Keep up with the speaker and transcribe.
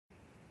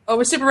Oh, it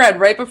was super rad.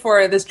 Right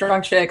before this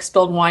drunk chick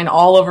spilled wine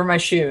all over my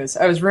shoes.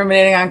 I was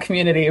ruminating on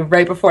Community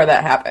right before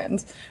that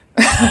happened.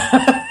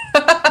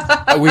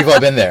 We've all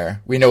been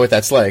there. We know what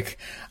that's like.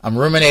 I'm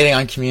ruminating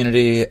on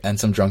Community, and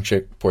some drunk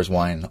chick pours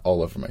wine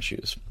all over my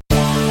shoes.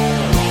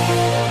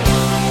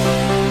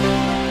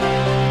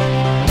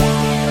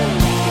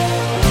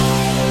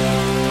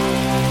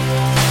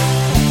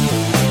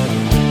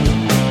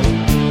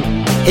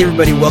 Hey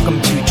everybody,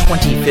 welcome to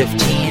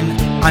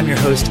 2015. I'm your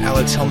host,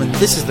 Alex Hellman.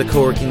 This is the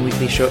Co-working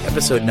Weekly Show,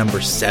 episode number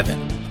 7.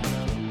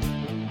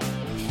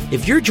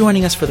 If you're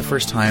joining us for the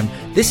first time,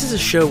 this is a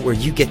show where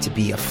you get to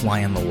be a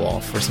fly on the wall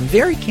for some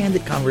very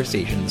candid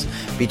conversations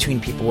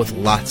between people with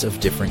lots of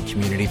different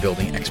community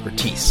building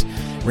expertise,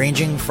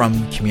 ranging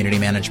from community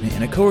management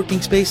in a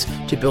co-working space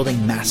to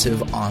building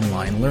massive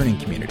online learning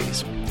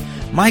communities.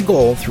 My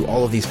goal through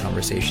all of these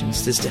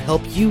conversations is to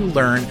help you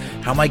learn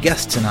how my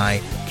guests and I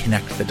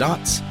connect the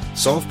dots,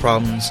 solve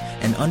problems,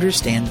 and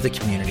understand the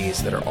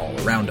communities that are all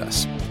around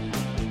us.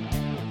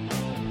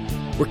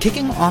 We're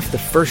kicking off the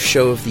first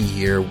show of the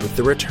year with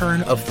the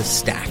return of The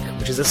Stack,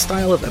 which is a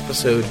style of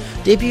episode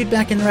debuted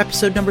back in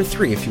episode number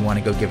 3 if you want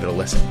to go give it a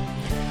listen.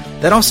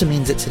 That also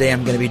means that today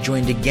I'm going to be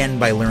joined again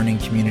by learning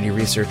community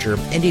researcher,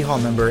 Indie Hall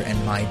member,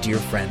 and my dear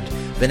friend,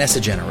 Vanessa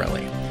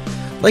Gennarelli.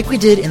 Like we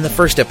did in the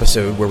first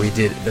episode where we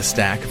did The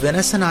Stack,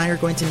 Vanessa and I are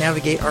going to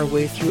navigate our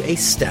way through a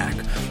stack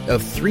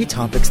of 3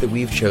 topics that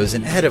we've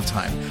chosen ahead of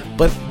time.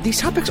 But these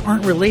topics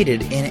aren't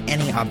related in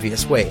any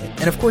obvious way.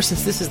 And of course,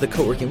 since this is the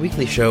Co-working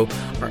Weekly Show,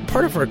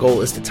 part of our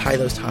goal is to tie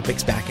those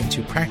topics back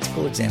into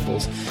practical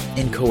examples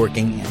in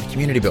co-working and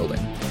community building.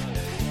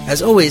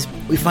 As always,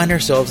 we find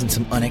ourselves in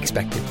some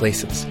unexpected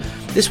places.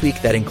 This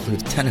week, that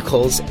includes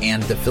Tentacles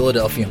and the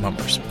Philadelphia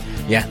Mummers.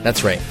 Yeah,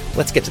 that's right.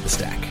 Let's get to The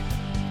Stack.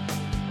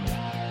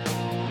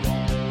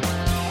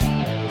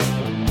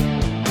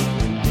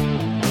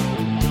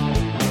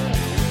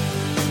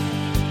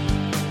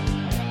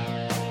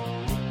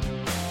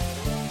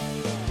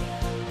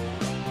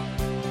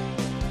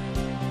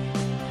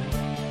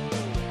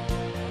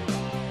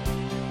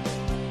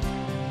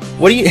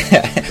 What do you?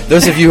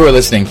 Those of you who are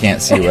listening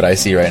can't see what I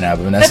see right now,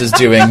 but Vanessa's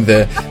doing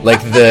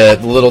the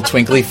little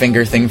twinkly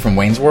finger thing from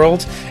Wayne's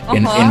World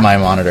in my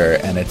monitor,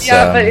 and it's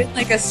but in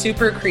like a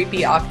super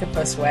creepy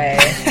octopus way.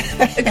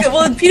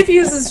 Well,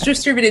 PWS is a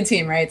distributed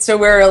team, right? So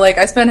we're like,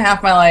 I spend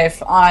half my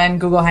life on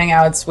Google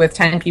Hangouts with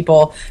 10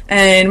 people,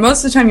 and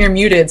most of the time you're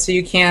muted, so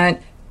you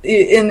can't.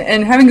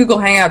 And having Google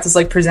Hangouts is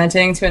like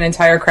presenting to an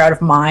entire crowd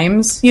of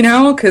mimes, you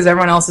know, because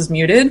everyone else is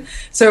muted.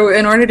 So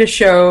in order to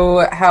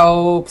show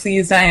how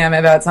pleased I am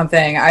about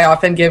something, I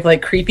often give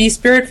like creepy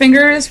spirit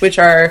fingers, which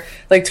are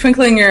like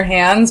twinkling your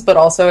hands, but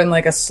also in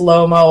like a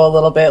slow-mo a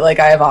little bit, like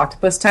I have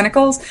octopus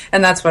tentacles.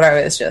 And that's what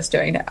I was just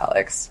doing to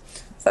Alex.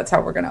 So that's how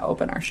we're going to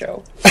open our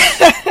show.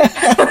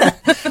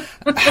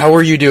 How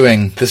are you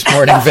doing this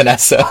morning,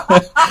 Vanessa?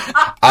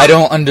 I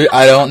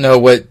don't know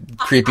what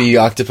creepy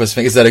octopus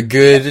thing. Is that a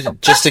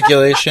good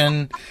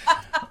gesticulation?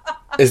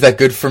 Is that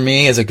good for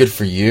me? Is it good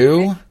for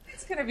you?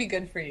 It's going to be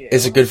good for you.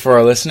 Is it good for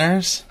our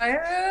listeners?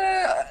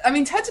 I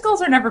mean,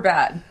 tentacles are never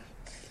bad.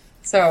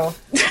 So.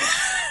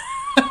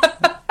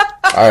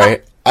 All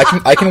right.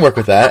 I can work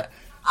with that.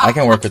 I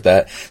can work with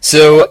that.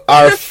 So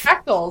our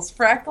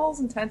Fractals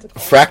and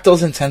Tentacles.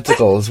 Fractals and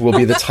Tentacles will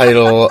be the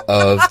title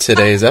of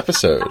today's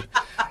episode.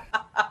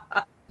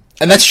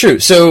 And that's true.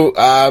 So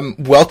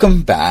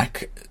welcome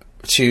back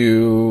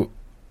to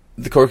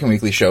the Co-working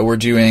Weekly Show. We're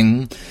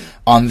doing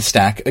On the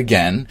Stack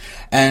again,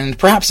 and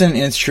perhaps in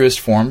its truest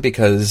form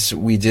because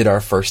we did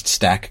our first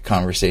Stack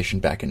conversation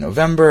back in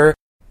November.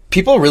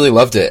 People really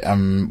loved it.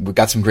 We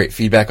got some great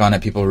feedback on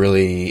it. People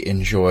really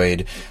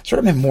enjoyed sort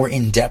of a more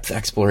in-depth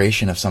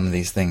exploration of some of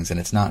these things, and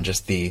it's not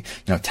just the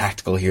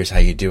tactical, here's how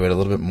you do it, a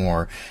little bit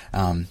more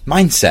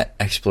mindset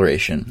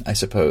exploration, I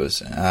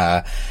suppose.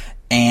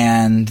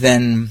 And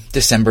then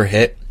December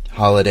hit,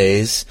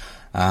 holidays.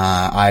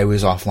 I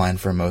was offline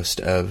for most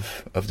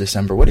of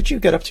December. What did you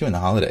get up to in the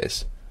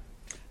holidays?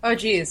 Oh,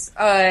 geez.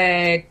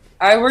 I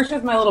worked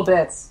with my little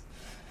bits.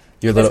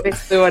 That's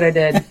basically what I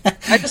did.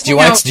 Do you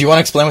want to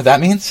explain what that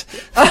means?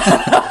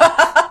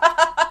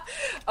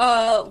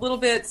 Little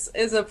Bits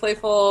is a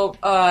playful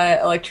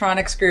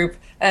electronics group,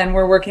 and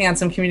we're working on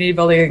some community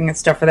building and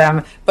stuff for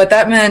them. But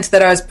that meant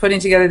that I was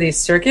putting together these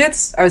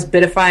circuits. I was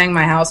bitifying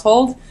my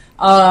household.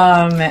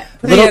 Putting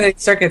together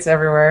circuits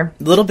everywhere.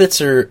 Little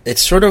Bits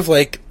it's sort of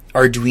like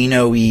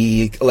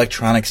Arduino-y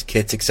electronics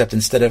kits, except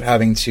instead of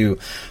having to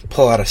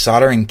pull out a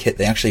soldering kit,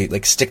 they actually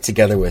like stick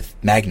together with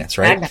magnets,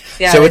 right? Magnets,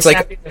 yeah. So it's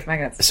like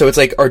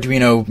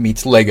Arduino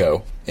meets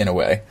Lego in a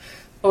way.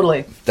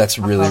 Totally. That's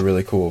really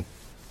really cool.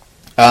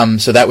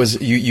 So that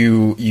was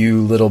you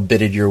little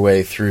bitted your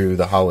way through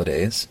the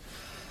holidays.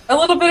 A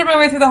little bit of my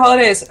way through the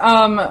holidays.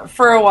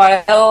 For a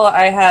while,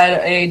 I had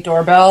a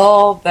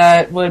doorbell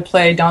that would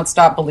play "Don't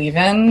Stop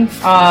Believin'."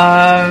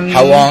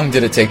 How long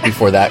did it take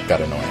before that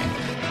got annoying?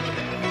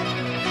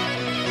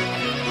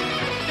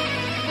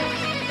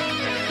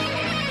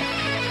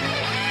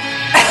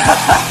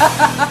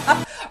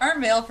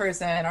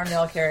 Our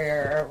mail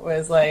carrier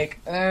was like,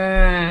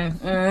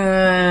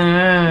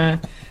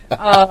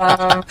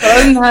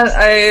 Other than that,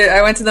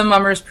 I went to the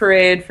Mummers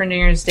Parade for New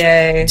Year's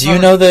Day. Do you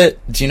know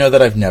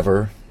that I've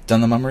never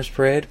done the Mummers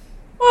Parade?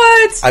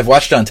 What? I've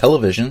watched it on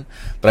television,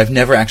 but I've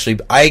never actually...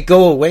 I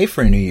go away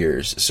for New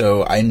Year's,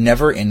 so I'm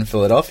never in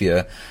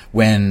Philadelphia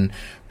when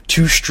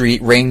 2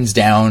 Street rains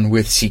down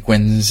with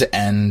sequins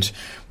and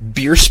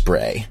beer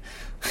spray.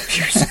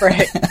 Beer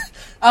spray.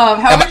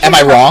 Am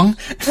I wrong?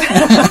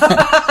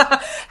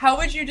 How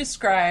would you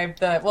describe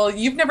the... Well,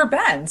 you've never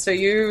been, so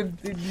you...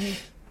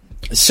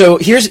 So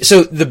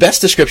the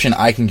best description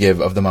I can give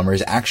of the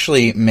Mummers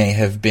actually may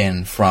have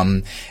been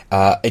from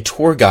a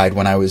tour guide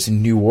when I was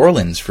in New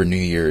Orleans for New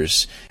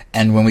Year's.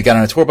 And when we got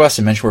on a tour bus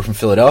and mentioned we're from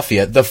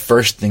Philadelphia, the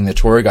first thing the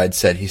tour guide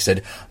said, he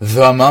said,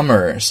 "The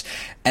Mummers."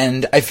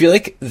 And I feel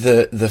like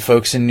the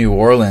folks in New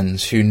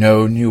Orleans who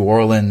know New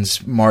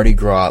Orleans Mardi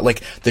Gras,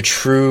 like the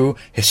true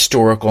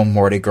historical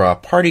Mardi Gras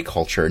party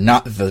culture,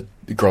 not the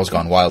Girls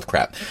Gone Wild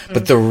crap,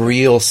 but the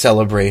real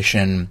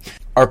celebration,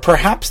 are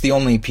perhaps the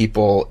only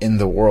people in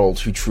the world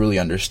who truly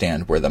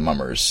understand where the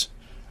Mummers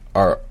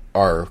are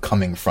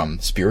coming from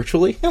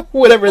spiritually,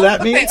 whatever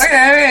that means.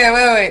 Okay,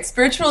 wait.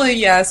 Spiritually,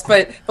 yes,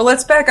 but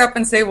let's back up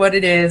and say what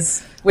it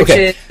is, which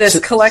is this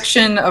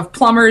collection of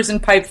plumbers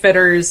and pipe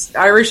fitters,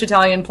 Irish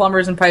Italian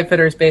plumbers and pipe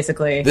fitters,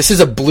 basically. This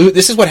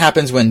is what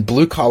happens when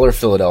blue collar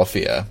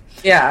Philadelphia,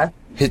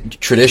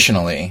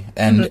 traditionally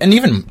and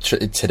even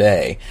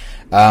today,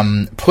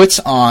 puts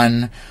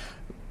on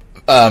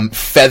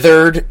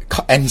feathered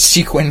and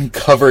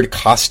sequin-covered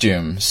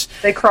costumes.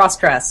 They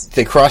cross-dress.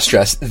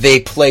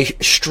 They play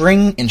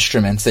string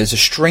instruments. There's a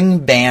string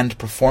band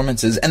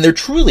performances, and they're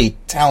truly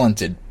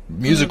talented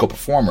musical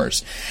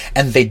performers.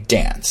 And they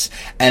dance.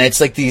 And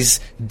it's like these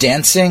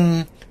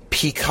dancing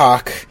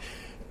peacock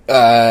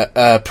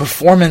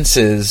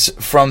performances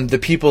from the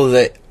people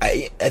that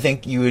I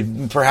think you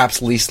would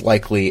perhaps least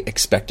likely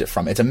expect it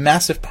from. It's a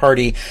massive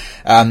party.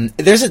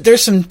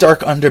 There's some dark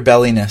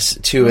underbelliness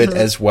to it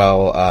as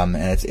well, and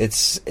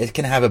it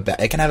can have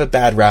a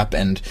bad rap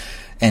and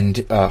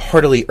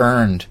heartily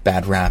earned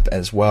bad rap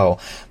as well.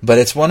 But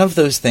it's one of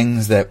those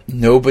things that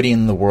nobody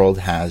in the world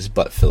has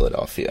but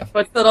Philadelphia.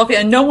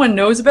 And no one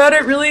knows about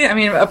it, really. I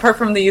mean, apart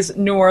from these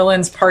New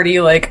Orleans party,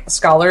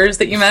 scholars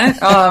that you met.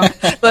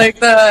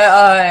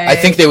 I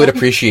think they would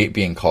appreciate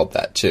being called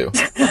that, too.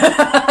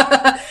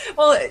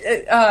 Well,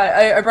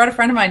 I brought a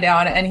friend of mine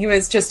down, and he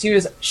was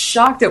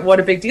shocked at what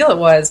a big deal it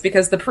was,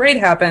 because the parade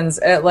happens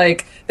at,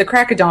 the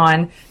crack of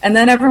dawn, and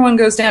then everyone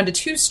goes down to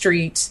 2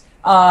 Street,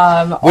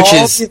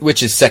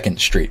 which is 2nd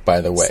Street, by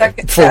the way.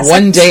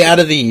 One day out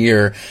of the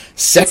year,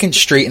 2nd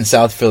Street in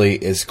South Philly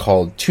is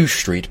called 2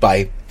 Street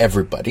by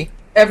everybody.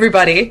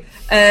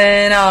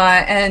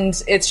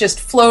 And it's just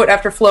float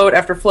after float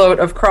after float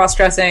of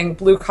cross-dressing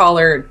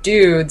blue-collar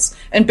dudes,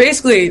 and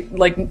basically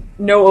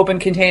no open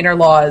container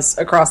laws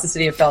across the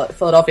city of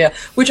Philadelphia,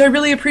 which I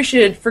really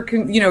appreciated for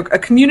a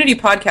community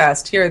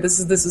podcast here. This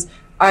is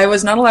I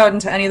was not allowed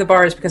into any of the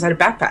bars because I had a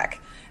backpack.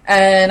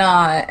 And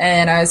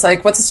I was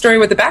like, "What's the story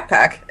with the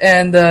backpack?"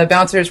 And the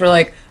bouncers were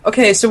like,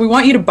 "Okay, so we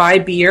want you to buy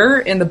beer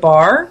in the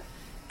bar,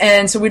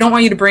 and so we don't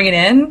want you to bring it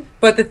in.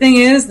 But the thing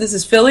is, this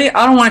is Philly.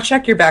 I don't want to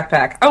check your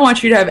backpack. I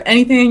want you to have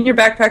anything in your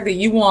backpack that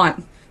you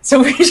want.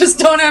 So we just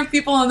don't have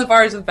people in the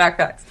bars with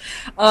backpacks."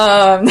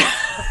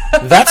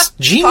 That's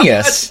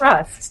genius.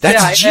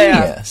 That's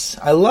genius.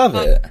 I love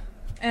it.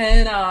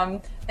 And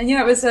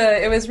yeah,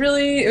 it was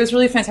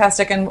really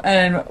fantastic, and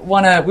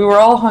we were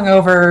all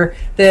hungover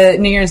the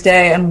New Year's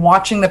Day and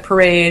watching the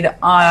parade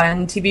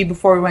on TV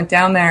before we went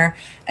down there,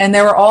 and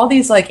there were all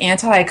these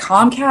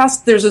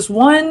anti-Comcast. There's this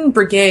one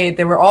brigade.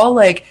 They were all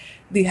they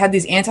had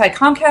these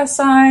anti-Comcast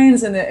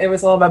signs, and it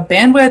was all about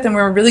bandwidth, and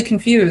we were really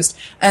confused.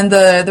 And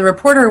the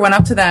reporter went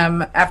up to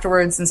them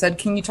afterwards and said,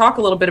 "Can you talk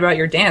a little bit about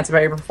your dance,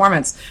 about your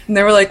performance?" And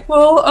they were like,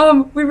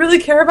 "Well, we really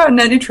care about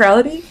net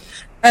neutrality."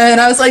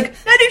 And I was like,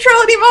 "Net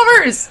neutrality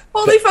Mummers!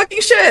 Holy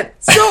fucking shit!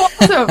 So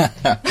awesome!"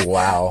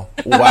 Wow.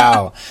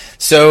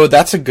 So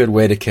that's a good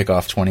way to kick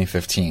off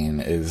 2015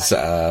 is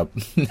a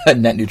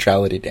net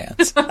neutrality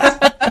dance.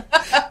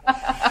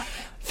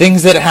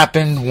 Things that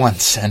happened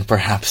once and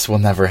perhaps will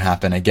never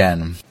happen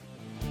again.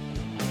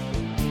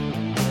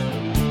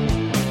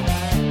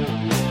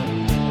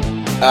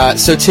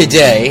 So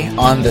today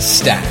on the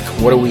stack,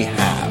 what do we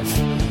have?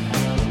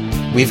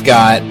 We've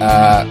got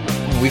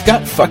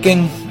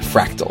fucking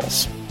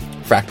fractals.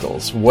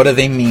 Fractals. What do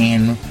they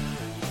mean?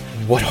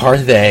 What are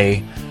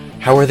they?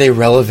 How are they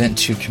relevant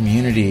to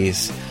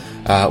communities?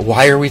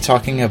 Why are we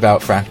talking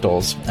about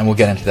fractals? And we'll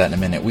get into that in a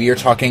minute. We are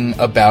talking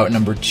about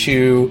number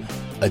 2,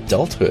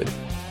 adulthood.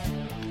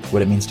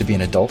 What it means to be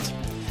an adult.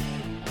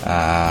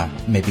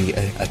 Maybe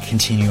a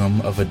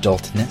continuum of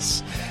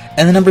adultness.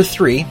 And then number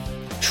 3,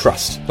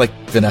 trust. Like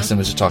Vanessa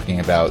was talking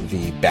about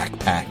the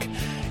backpack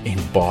in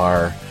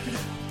bar.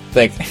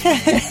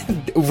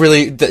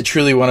 Really,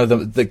 truly one of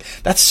them.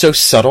 That's so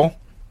subtle.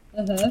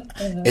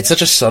 It's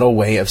such a subtle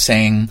way of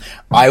saying,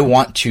 I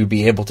want to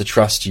be able to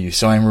trust you,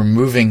 so I'm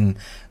removing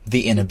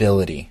the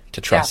inability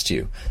to trust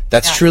you.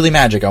 That's truly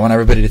magic. I want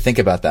everybody to think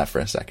about that for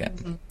a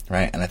second.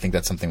 Right? And I think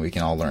that's something we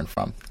can all learn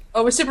from. Oh,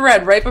 it was super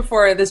rad. Right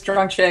before this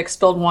drunk chick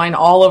spilled wine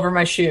all over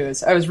my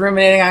shoes. I was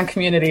ruminating on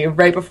Community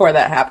right before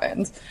that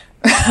happened.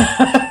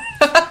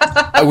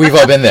 We've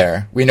all been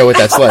there. We know what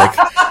that's like.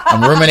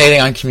 I'm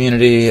ruminating on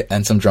Community,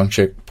 and some drunk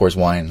chick pours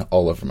wine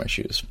all over my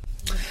shoes.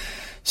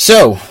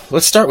 So,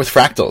 let's start with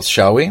fractals,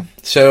 shall we?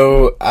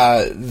 So,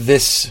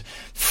 this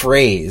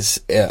phrase,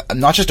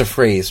 not just a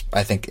phrase,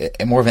 I think,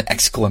 more of an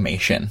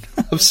exclamation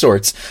of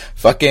sorts,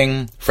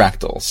 fucking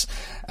fractals.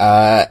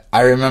 I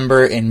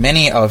remember in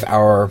many of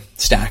our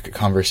stack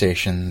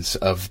conversations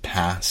of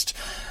past,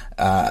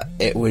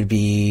 it would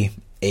be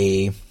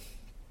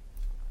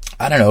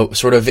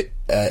sort of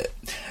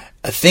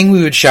a thing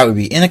we would shout would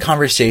be in a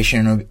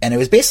conversation, and it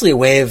was basically a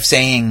way of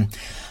saying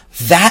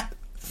that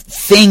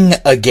thing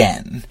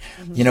again.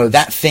 Mm-hmm.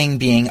 That thing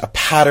being a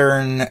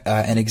pattern,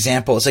 an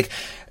example. It's like,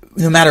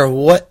 no matter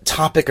what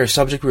topic or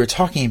subject we were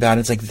talking about,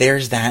 it's like,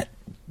 there's that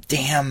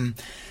damn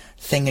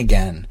thing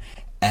again.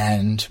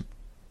 And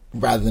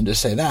rather than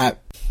just say that,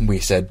 we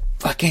said,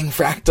 fucking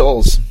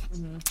fractals,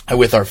 mm-hmm.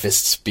 with our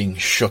fists being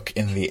shook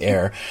in the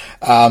air.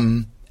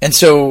 And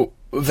so,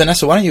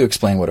 Vanessa, why don't you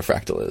explain what a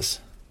fractal is?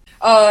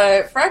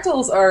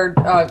 Fractals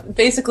are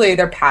basically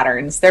they're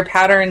patterns. They're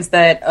patterns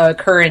that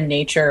occur in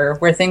nature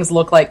where things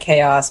look like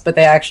chaos, but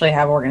they actually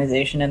have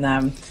organization in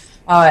them.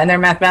 And they're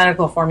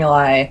mathematical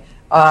formulae.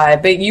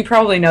 But you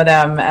probably know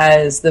them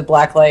as the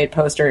blacklight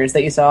posters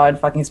that you saw in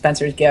fucking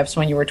Spencer's Gifts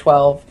when you were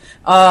 12.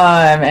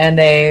 And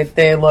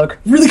they look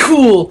really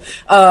cool.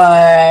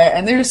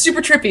 And they're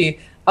super trippy.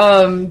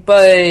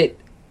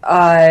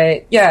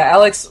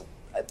 Alex,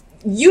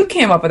 you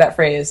came up with that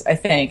phrase, I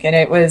think, and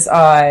it was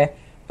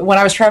when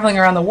I was traveling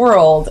around the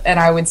world and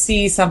I would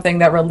see something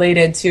that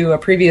related to a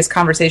previous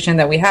conversation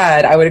that we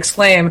had, I would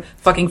exclaim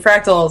fucking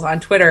fractals on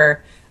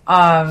Twitter,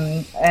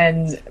 and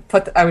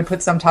I would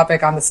put some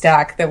topic on the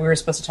stack that we were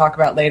supposed to talk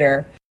about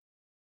later.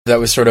 That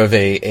was sort of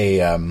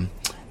a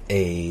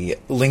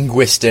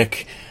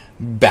linguistic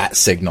bat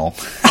signal.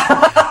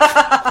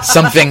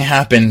 Something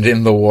happened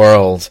in the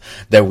world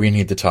that we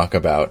need to talk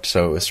about.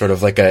 So it was sort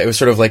of like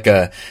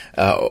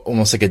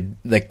almost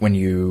like when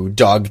you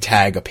dog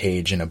tag a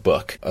page in a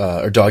book,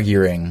 or dog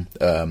earing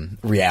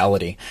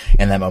reality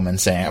in that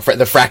moment, saying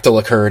the fractal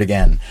occurred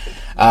again.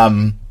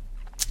 And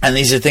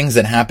these are things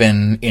that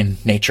happen in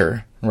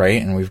nature,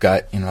 right? And we've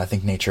got, I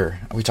think nature,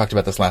 we talked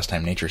about this last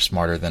time, nature's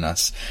smarter than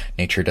us.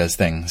 Nature does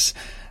things,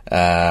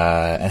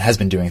 and has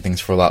been doing things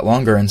for a lot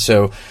longer. And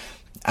so,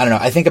 I don't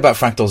know, I think about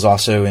fractals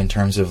also in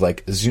terms of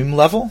like zoom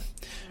level,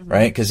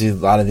 right? Because a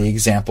lot of the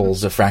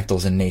examples of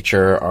fractals in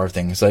nature are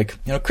things like,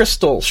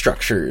 crystal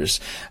structures.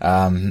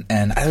 And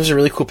there was a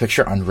really cool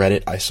picture on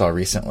Reddit I saw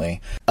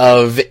recently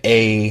of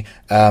a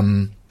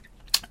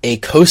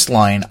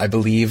coastline, I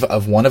believe,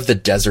 of one of the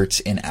deserts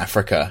in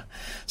Africa.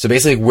 So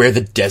basically where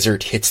the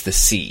desert hits the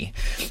sea,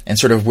 and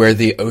sort of where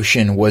the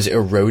ocean was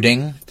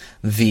eroding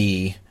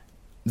the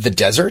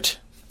desert,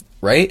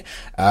 right?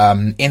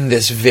 In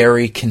this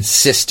very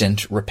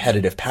consistent,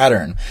 repetitive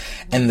pattern.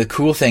 And the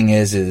cool thing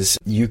is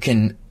you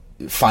can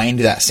find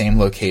that same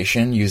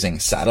location using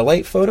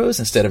satellite photos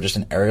instead of just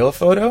an aerial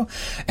photo,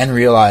 and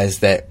realize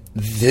that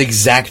the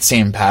exact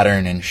same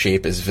pattern and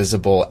shape is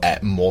visible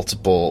at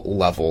multiple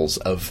levels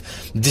of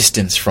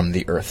distance from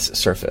the Earth's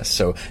surface.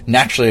 So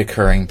naturally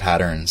occurring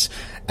patterns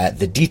at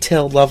the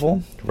detailed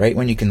level, right?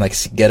 When you can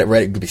get it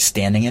right, you could be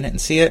standing in it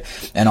and see it,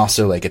 and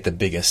also at the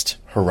biggest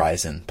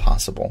horizon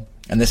possible.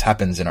 And this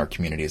happens in our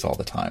communities all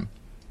the time.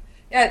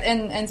 Yeah,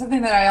 and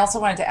something that I also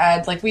wanted to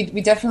add, we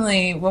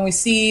definitely, when we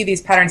see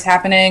these patterns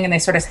happening and they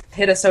sort of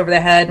hit us over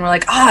the head and we're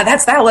like,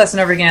 that's that lesson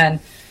over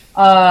again.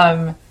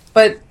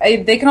 But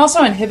they can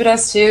also inhibit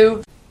us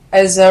too.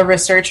 As a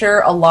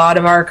researcher, a lot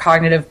of our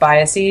cognitive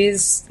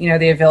biases,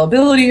 the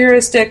availability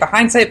heuristic, the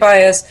hindsight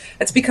bias,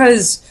 it's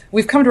because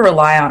we've come to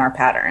rely on our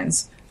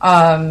patterns.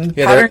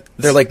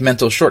 They're like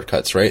mental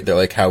shortcuts, right? They're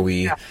like how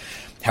we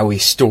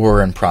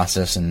store and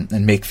process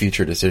and make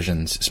future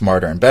decisions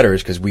smarter and better,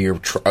 is because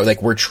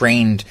we're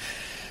trained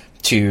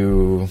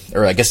to,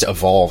 or I guess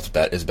evolved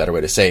is a better way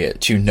to say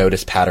it, to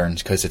notice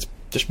patterns because it's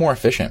just more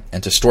efficient,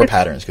 and to store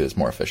patterns because it's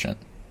more efficient.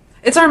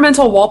 It's our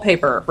mental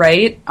wallpaper,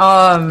 right?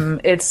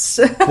 It's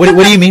what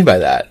do you mean by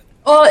that?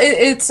 Well,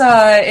 it's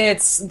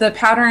the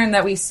pattern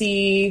that we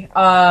see.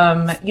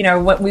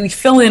 What we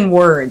fill in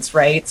words,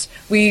 right?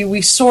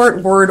 We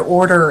sort word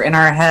order in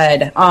our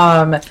head.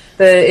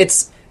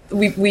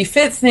 We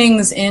fit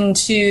things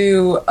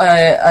into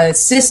a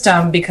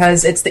system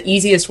because it's the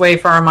easiest way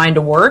for our mind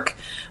to work.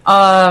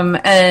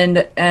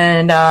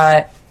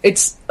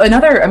 It's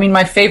another.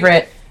 My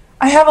favorite.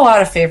 I have a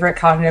lot of favorite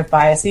cognitive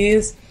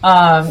biases.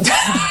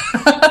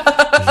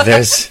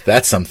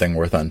 That's something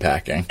worth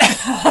unpacking.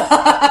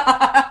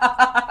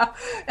 I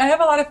have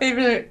a lot of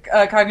favorite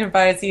cognitive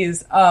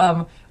biases.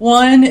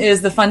 One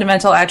is the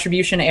fundamental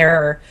attribution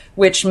error,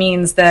 which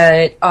means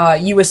that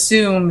you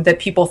assume that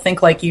people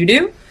think like you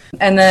do.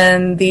 And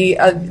then the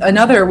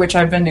another, which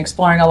I've been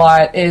exploring a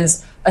lot,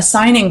 is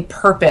assigning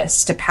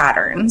purpose to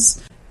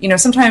patterns.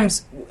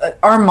 Sometimes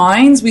our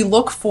minds, we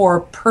look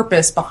for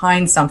purpose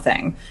behind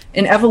something.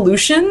 In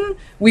evolution,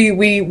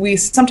 we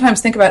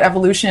sometimes think about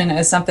evolution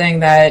as something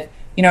that,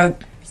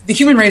 the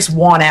human race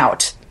won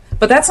out.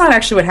 But that's not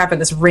actually what happened.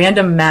 This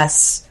random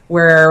mess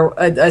where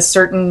a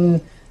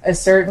certain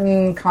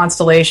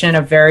constellation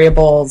of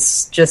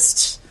variables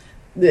just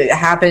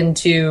happen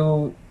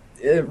to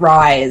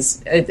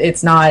rise.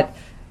 It's not.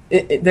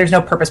 There's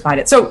no purpose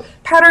behind it. So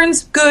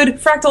patterns, good.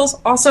 Fractals,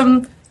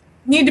 awesome.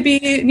 Need to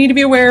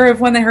be aware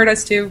of when they hurt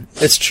us too.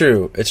 It's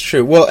true.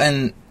 Well,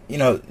 and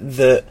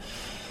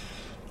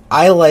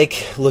I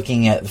like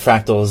looking at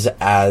fractals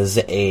as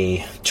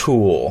a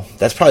tool.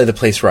 That's probably the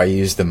place where I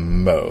use the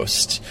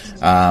most.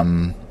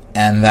 And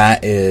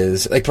that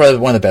is probably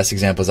one of the best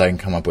examples I can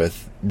come up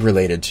with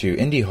related to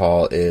Indie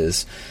Hall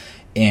is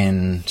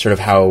in sort of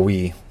how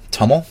we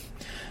tummel.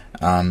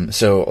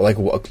 So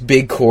a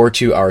big core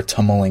to our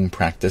tummeling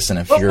practice. And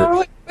if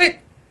wait,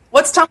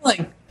 what's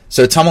tumbling?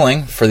 So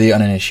tummeling, for the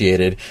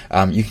uninitiated,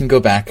 you can go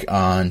back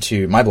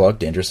onto my blog,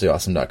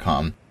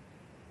 dangerouslyawesome.com,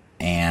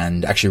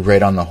 and actually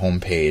right on the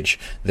homepage,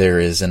 there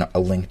is a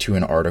link to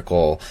an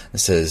article that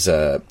says,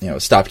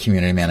 stop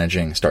community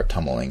managing, start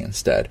tummeling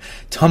instead.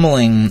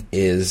 Tummeling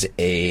is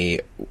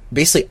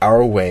basically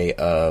our way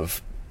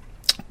of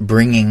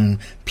bringing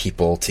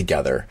people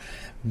together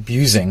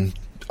using,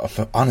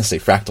 honestly,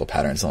 fractal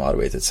patterns in a lot of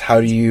ways. It's how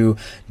do you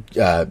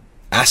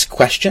ask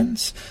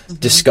questions,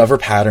 discover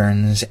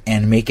patterns,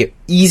 and make it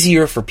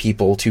easier for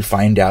people to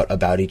find out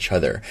about each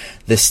other.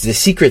 The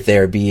secret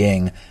there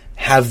being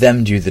have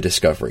them do the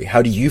discovery.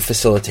 How do you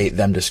facilitate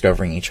them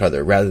discovering each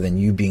other rather than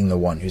you being the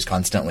one who's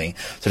constantly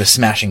sort of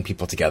smashing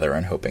people together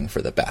and hoping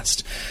for the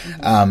best?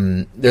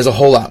 There's a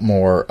whole lot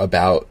more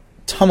about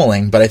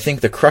tummeling, but I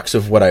think the crux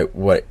of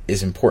what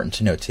is important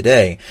to know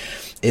today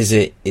is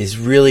it is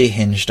really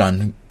hinged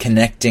on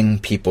connecting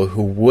people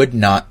who would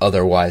not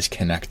otherwise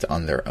connect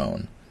on their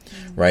own.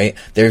 Right?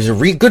 There's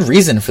a good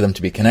reason for them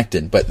to be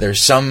connected, but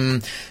there's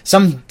some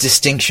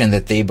distinction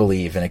that they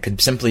believe, and it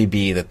could simply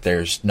be that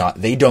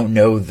they don't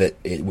know that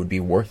it would be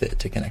worth it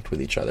to connect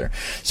with each other.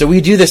 So we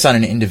do this on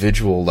an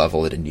individual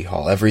level at Indie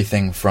Hall.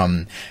 Everything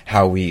from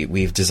how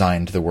we've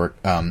designed the work,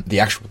 the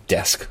actual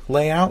desk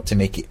layout to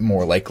make it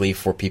more likely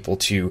for people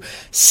to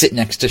sit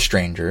next to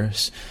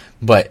strangers,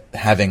 but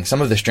having some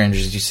of the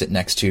strangers you sit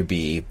next to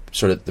be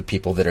sort of the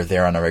people that are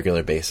there on a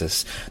regular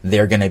basis.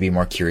 They're going to be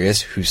more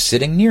curious. Who's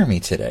sitting near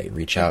me today?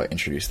 Reach out,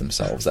 introduce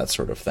themselves, that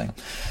sort of thing.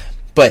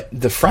 But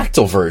the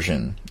fractal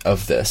version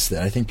of this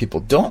that I think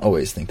people don't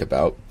always think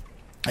about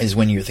is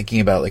when you're thinking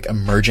about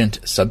emergent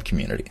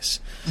subcommunities.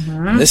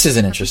 This is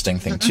an interesting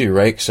thing too,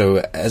 right? So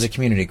as a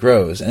community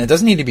grows, and it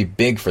doesn't need to be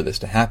big for this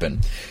to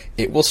happen,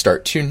 it will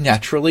start to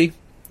naturally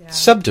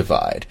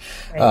subdivide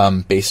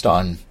based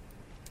on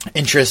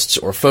interests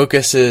or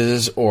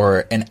focuses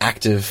or an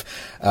active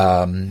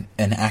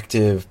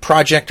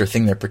project or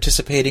thing they're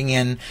participating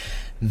in.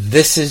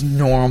 This is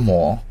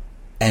normal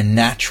and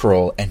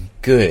natural and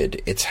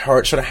good. It's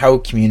sort of how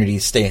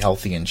communities stay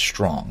healthy and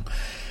strong.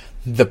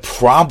 The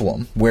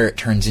problem, where it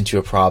turns into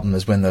a problem,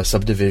 is when the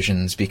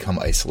subdivisions become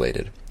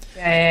isolated.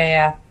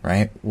 Yeah.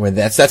 Right? Where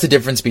that's the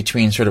difference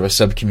between sort of a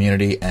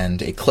subcommunity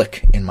and a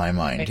clique, in my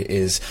mind,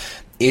 is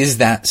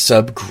that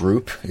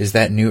subgroup, is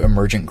that new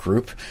emergent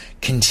group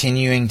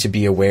continuing to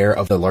be aware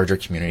of the larger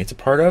community it's a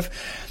part of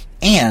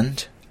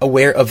and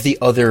aware of the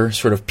other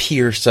sort of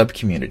peer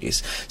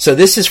subcommunities. So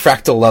this is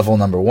fractal level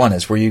number 1,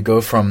 is where you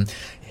go from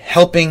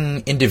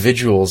helping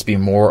individuals be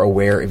more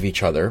aware of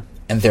each other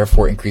and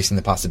therefore increasing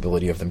the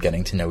possibility of them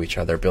getting to know each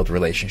other, build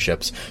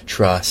relationships,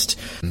 trust,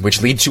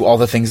 which leads to all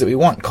the things that we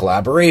want: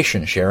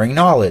 collaboration, sharing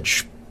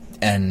knowledge,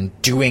 and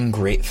doing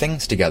great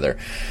things together.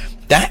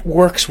 That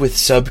works with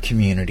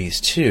sub-communities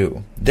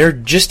too. They're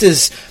just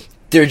as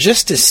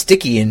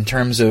sticky in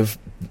terms of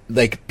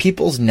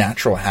people's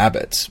natural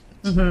habits.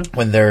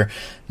 When they're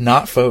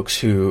not folks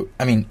who,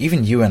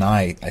 even you and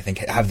I think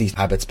have these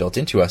habits built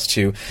into us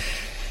too.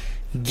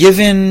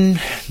 Given,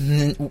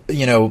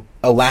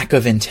 a lack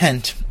of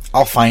intent,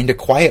 I'll find a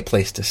quiet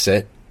place to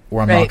sit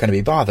where I'm not going to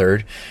be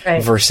bothered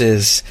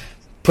versus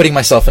putting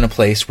myself in a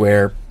place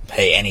where,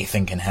 hey,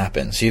 anything can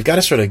happen. So you've got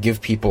to sort of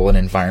give people an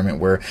environment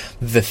where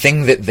the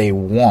thing that they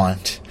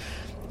want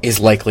is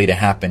likely to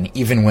happen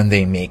even when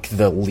they make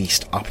the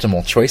least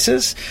optimal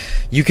choices.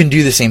 You can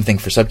do the same thing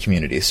for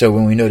subcommunities. So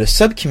when we notice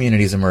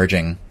subcommunities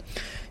emerging,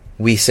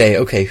 we say,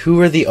 okay,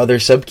 who are the other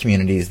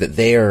subcommunities that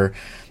they are,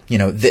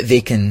 that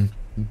they can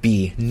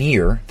be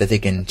near, that they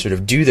can sort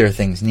of do their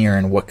things near,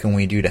 and what can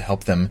we do to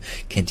help them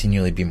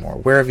continually be more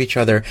aware of each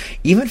other?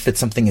 Even if it's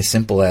something as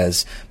simple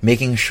as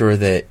making sure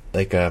that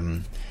a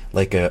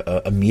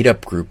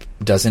meetup group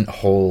doesn't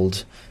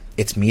hold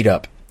its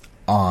meetup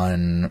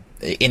in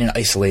an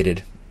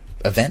isolated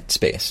event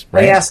space,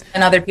 right? Yes,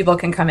 and other people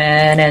can come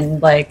in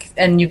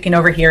and you can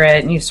overhear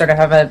it, and you sort of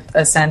have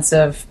a sense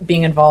of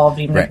being involved,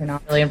 even if you're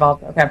not really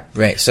involved. Okay.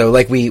 Right. So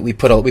we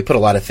put a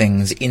lot of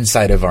things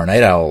inside of our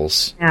Night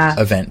Owls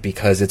event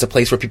because it's a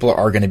place where people are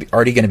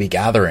already going to be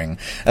gathering.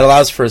 It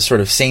allows for sort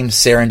of same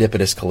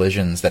serendipitous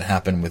collisions that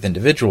happen with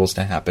individuals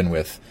to happen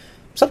with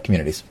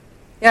subcommunities.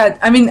 Yeah,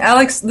 I mean,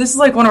 Alex, this is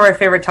like one of our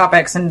favorite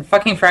topics, and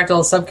fucking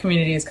Fractals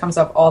sub-communities comes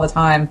up all the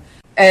time.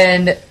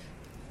 And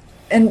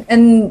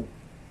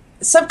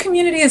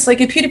sub-community is like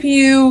a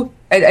P2PU.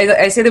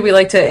 I say that we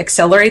like to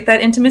accelerate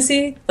that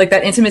intimacy. Like,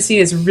 that intimacy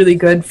is really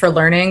good for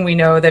learning. We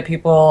know that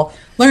people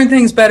learn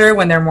things better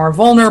when they're more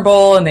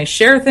vulnerable and they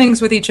share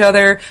things with each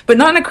other, but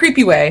not in a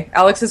creepy way.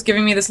 Alex is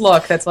giving me this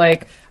look that's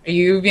like, are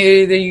you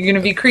going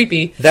to be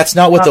creepy? That's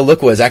not what the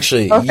look was.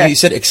 Actually, okay. You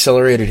said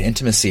accelerated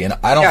intimacy, and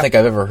I don't think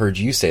I've ever heard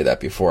you say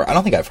that before. I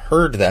don't think I've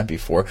heard that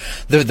before.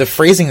 The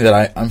phrasing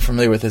that I'm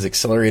familiar with is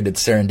accelerated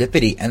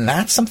serendipity, and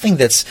that's something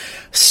that's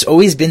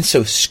always been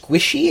so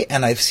squishy,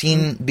 and I've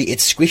seen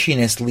its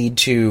squishiness lead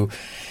to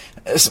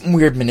some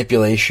weird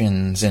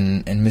manipulations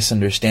and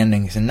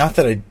misunderstandings. And not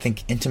that I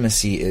think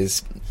intimacy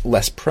is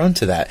less prone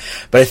to that,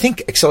 but I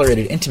think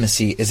accelerated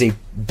intimacy is a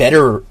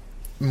better,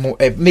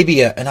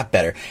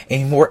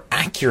 a more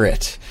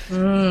accurate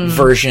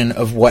version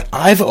of what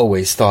I've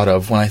always thought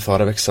of when I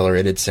thought of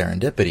accelerated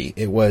serendipity.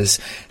 It was,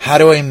 how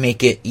do I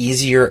make it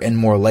easier and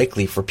more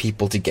likely for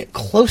people to get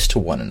close to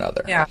one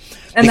another? Yeah.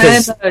 And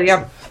because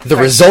the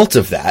result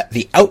of that,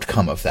 the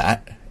outcome of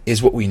that,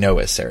 is what we know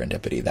as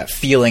serendipity. That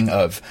feeling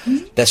of,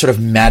 that sort of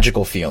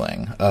magical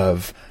feeling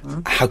of,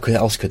 how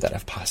else could that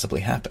have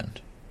possibly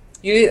happened?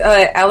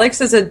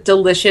 Alex is a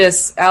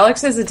delicious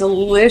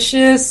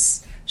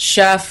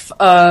chef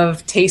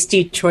of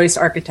tasty choice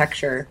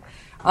architecture.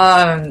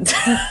 I'm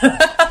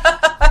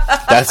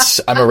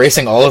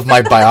erasing all of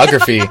my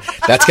biography.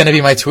 That's going to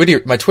be my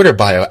Twitter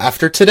bio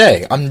after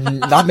today. I'm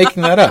not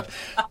making that up.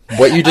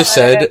 What you just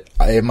said,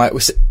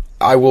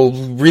 I will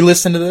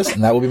re-listen to this,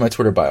 and that will be my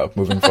Twitter bio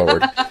moving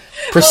forward.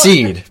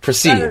 Proceed.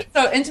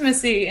 So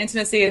intimacy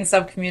and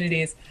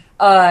sub-communities.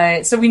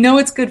 So we know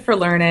it's good for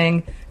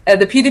learning.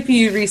 The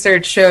P2P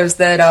research shows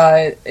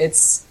that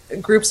it's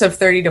groups of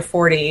 30 to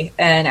 40,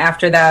 and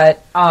after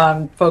that,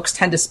 folks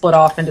tend to split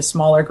off into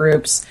smaller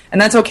groups, and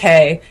that's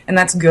okay, and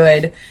that's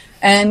good.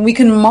 And we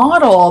can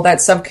model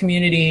that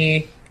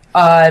sub-community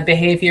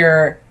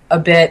behavior a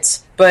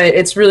bit, but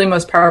it's really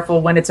most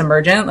powerful when it's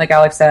emergent, like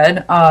Alex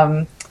said.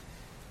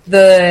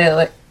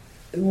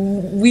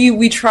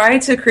 We try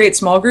to create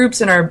small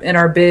groups in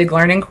our big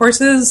learning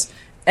courses,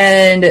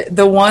 and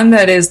the one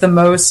that was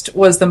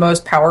the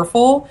most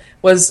powerful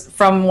was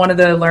from one of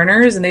the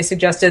learners, and they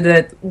suggested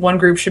that one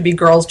group should be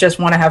girls just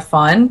want to have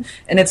fun,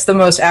 and it's the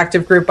most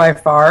active group by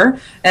far.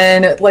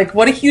 And like,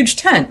 what a huge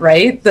tent,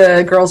 right?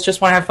 The girls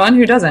just want to have fun.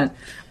 Who doesn't?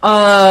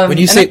 When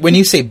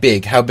you say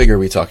big, how big are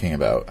we talking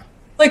about?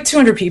 Like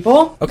 200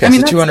 people. Okay,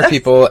 so 200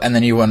 people, and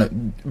then you want to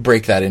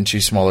break that into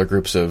smaller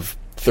groups of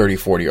 30,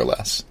 40 or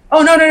less.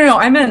 Oh, no.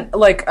 I meant,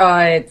 like,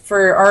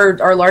 for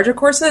our larger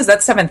courses,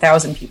 that's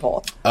 7,000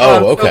 people.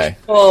 Oh, okay.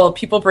 So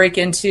people break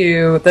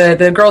into,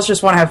 the Girls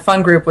Just Want to Have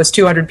Fun group was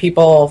 200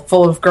 people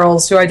full of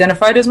girls who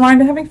identified as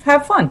wanting to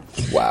have fun.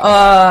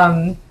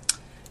 Wow.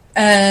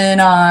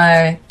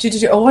 There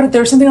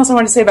was something else I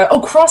wanted to say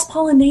about,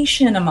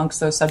 cross-pollination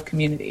amongst those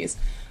sub-communities.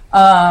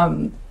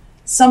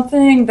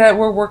 Something that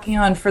we're working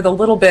on for the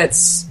Little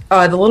Bits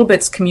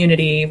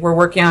community, we're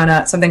working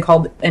on something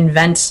called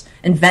Invent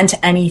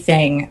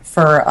Anything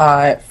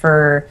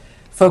for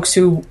folks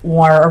who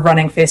are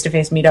running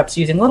face-to-face meetups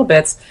using Little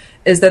Bits,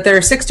 is that there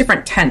are 6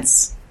 different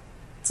tents.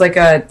 It's like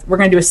we're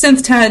going to do a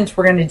synth tent,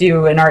 we're going to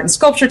do an art and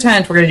sculpture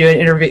tent, we're going to do an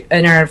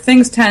Internet of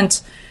Things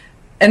tent,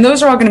 and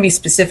those are all going to be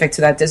specific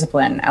to that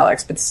discipline,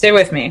 Alex, but stay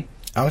with me.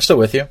 I'm still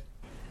with you.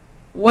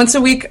 Once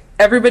a week,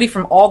 everybody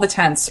from all the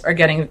tents are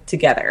getting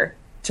together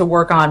to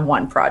work on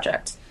one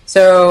project.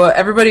 So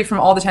everybody from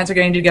all the tents are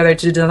getting together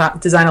to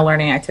design a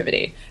learning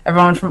activity.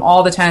 Everyone from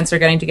all the tents are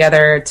getting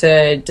together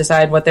to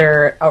decide what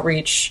their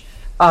outreach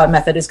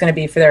method is going to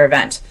be for their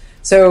event.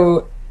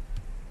 So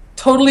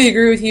totally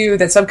agree with you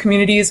that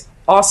sub-communities,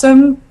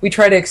 awesome. We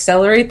try to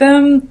accelerate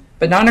them,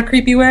 but not in a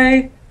creepy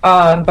way.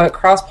 But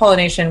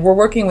cross-pollination, we're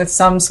working with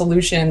some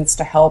solutions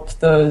to help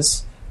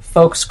those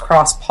folks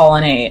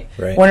cross-pollinate.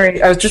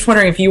 Right. I was just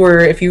wondering if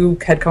you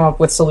had come up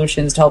with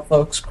solutions to help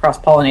folks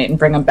cross-pollinate and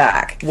bring them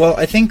back. Well,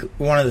 I think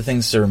one of the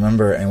things to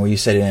remember, and what you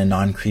said in a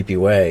non-creepy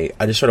way,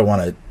 I just sort of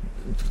want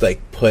to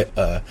put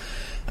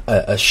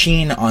a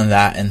sheen on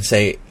that and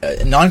say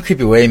a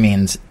non-creepy way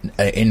means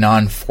a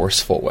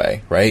non-forceful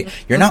way, right?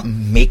 You're not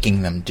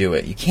making them do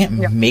it. You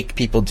can't make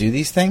people do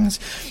these things.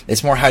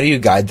 It's more, how do you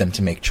guide them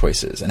to make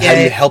choices, and how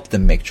do you help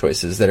them make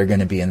choices that are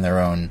going to be in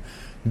their own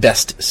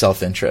best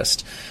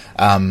self-interest.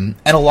 And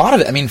a lot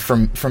of it,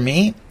 for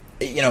me,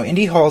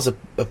 Indie Hall is a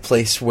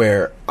place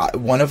where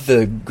one of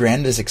the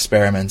grandest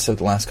experiments of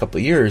the last couple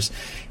of years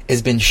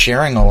has been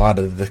sharing a lot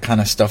of the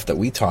kind of stuff that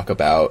we talk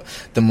about,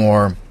 the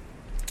more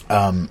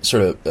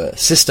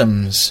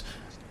systems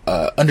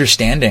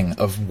understanding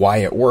of why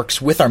it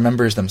works with our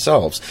members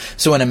themselves.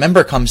 So when a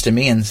member comes to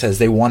me and says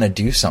they want to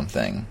do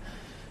something,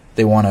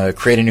 they want to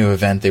create a new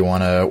event, they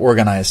want to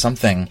organize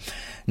something,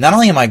 not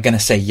only am I going to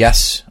say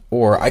yes,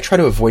 or I try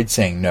to avoid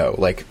saying no.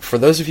 Like, for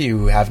those of you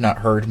who have not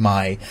heard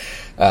my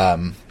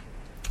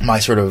my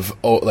sort of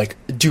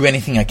do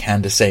anything I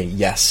can to say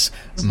yes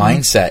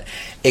mindset.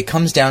 It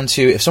comes down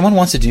to, if someone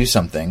wants to do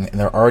something and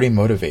they're already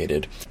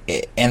motivated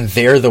and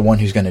they're the one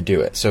who's going to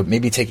do it. So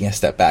maybe taking a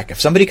step back, if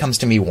somebody comes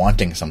to me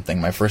wanting something,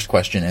 my first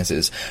question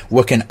is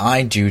what can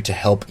I do to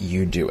help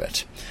you do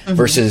it?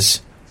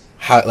 Versus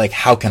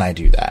how can I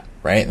do that?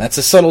 Right? And that's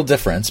a subtle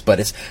difference,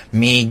 but it's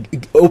me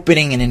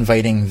opening and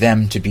inviting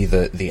them to be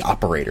the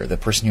operator, the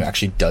person who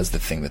actually does the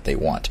thing that they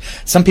want.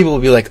 Some people will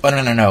be like, oh,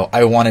 no,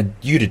 I wanted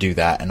you to do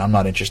that, and I'm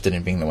not interested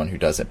in being the one who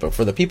does it. But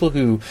for the people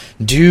who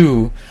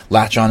do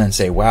latch on and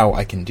say, wow,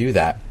 I can do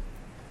that,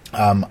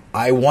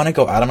 I want to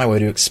go out of my way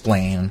to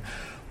explain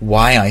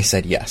why I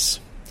said yes.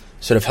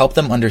 Sort of help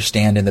them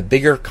understand in the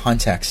bigger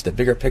context, the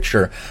bigger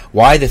picture,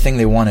 why the thing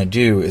they want to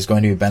do is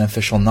going to be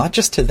beneficial not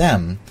just to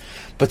them,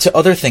 but to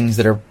other things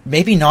that are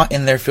maybe not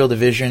in their field of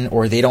vision,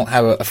 or they don't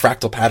have a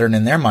fractal pattern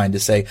in their mind to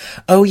say,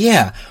 oh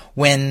yeah,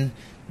 when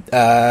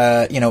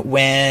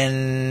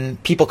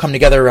people come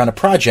together around a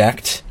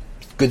project,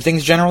 good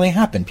things generally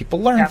happen.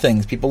 People learn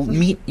things. People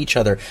meet each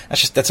other.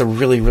 That's a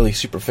really, really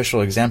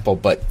superficial example,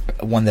 but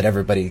one that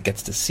everybody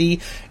gets to see.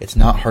 It's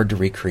not hard to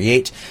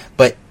recreate,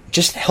 but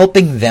just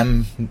helping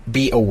them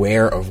be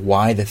aware of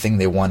why the thing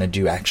they want to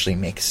do actually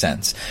makes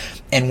sense.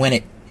 And when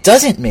it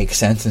doesn't make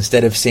sense,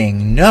 instead of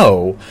saying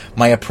no,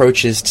 my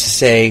approach is to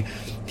say,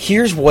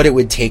 here's what it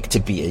would take to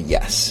be a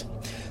yes.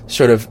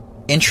 Sort of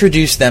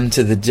introduce them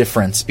to the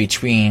difference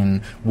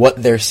between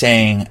what they're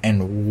saying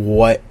and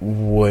what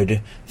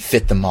would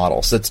fit the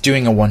model. So it's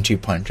doing a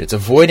 1-2 punch. It's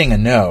avoiding a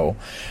no.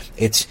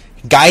 It's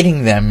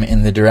guiding them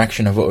in the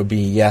direction of what would be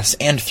yes,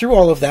 and through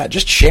all of that,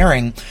 just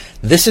sharing,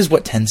 this is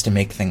what tends to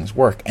make things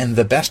work. And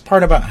the best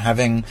part about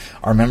having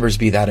our members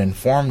be that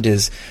informed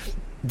is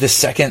the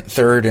second,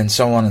 third, and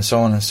so on and so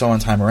on and so on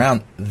time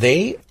around,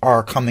 they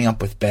are coming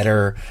up with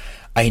better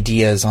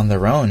ideas on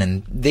their own,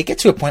 and they get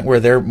to a point where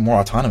they're more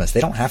autonomous.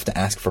 They don't have to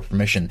ask for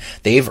permission.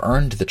 They've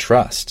earned the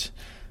trust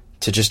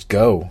to just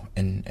go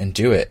and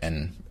do it,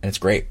 and it's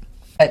great.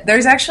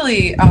 There's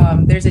actually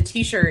there's a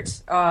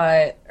T-shirt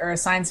or a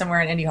sign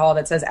somewhere in Indie Hall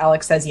that says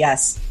 "Alex says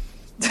yes."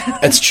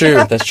 That's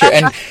true. That's true.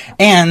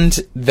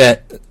 And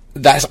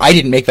that's I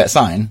didn't make that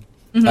sign.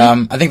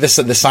 I think the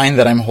sign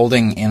that I'm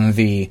holding in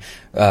the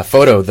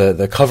photo,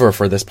 the cover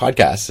for this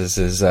podcast,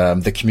 is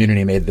the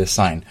community made this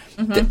sign.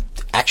 That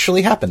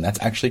actually happened. That's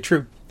actually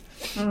true.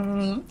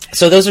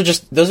 So those are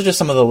just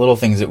some of the little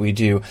things that we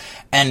do.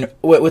 And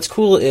what's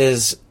cool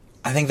is,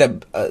 I think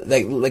that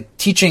like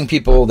teaching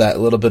people that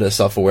little bit of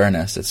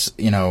self-awareness. It's,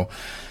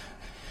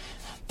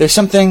 there's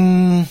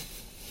something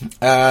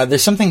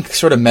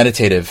sort of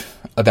meditative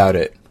about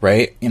it,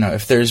 right?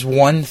 If there's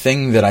one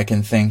thing that I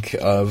can think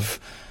of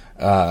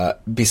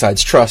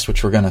besides trust,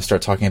 which we're going to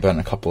start talking about in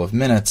a couple of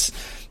minutes,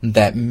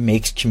 that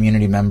makes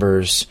community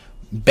members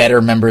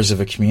better members of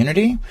a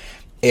community,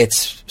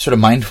 it's sort of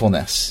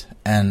mindfulness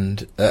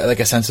and like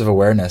a sense of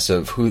awareness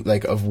of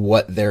of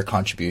what their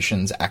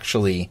contributions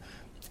actually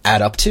add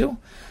up to.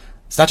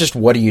 It's not just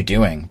what are you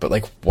doing,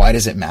 but why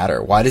does it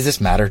matter? Why does this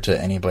matter to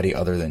anybody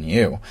other than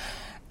you?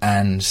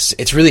 And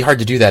it's really hard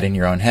to do that in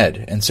your own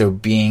head. And so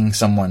being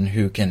someone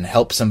who can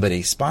help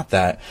somebody spot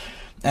that,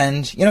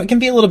 and it can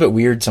be a little bit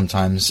weird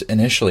sometimes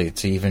initially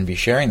to even be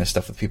sharing this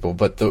stuff with people,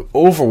 but the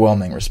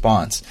overwhelming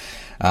response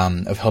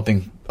of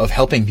helping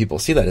people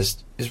see that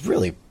is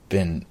really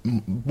been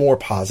more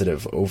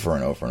positive over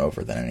and over and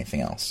over than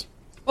anything else.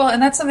 Well, and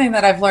that's something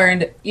that I've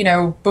learned,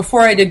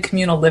 before I did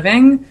communal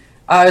living,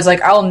 I was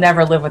like, I'll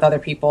never live with other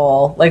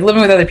people.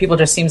 Living with other people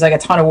just seems like a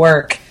ton of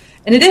work.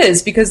 And it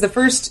is, because the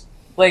first,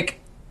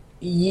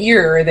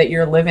 year that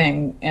you're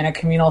living in a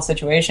communal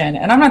situation,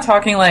 and I'm not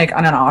talking on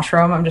an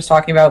ashram, I'm just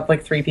talking about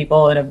 3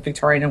 people in a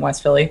Victorian in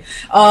West Philly,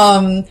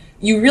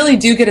 you really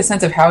do get a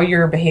sense of how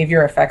your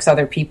behavior affects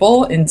other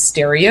people in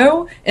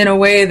stereo in a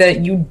way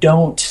that you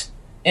don't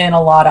in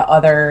a lot of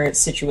other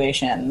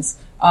situations.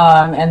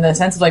 And the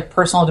sense of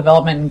personal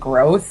development and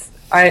growth.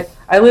 I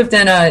lived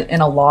in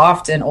a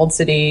loft in Old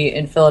City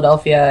in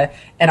Philadelphia,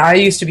 and I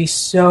used to be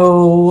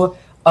so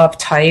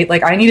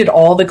uptight. I needed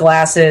all the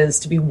glasses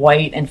to be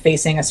white and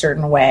facing a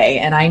certain way,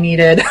 and I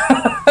needed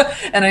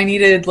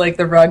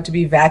the rug to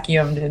be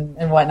vacuumed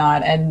and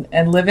whatnot.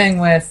 And living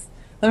with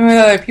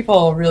other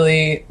people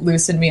really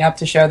loosened me up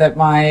to show that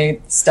my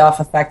stuff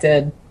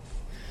affected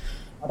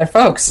other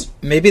folks.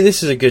 Maybe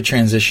this is a good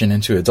transition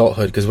into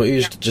adulthood, because what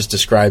you just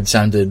described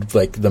sounded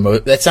like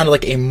that sounded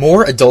like a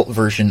more adult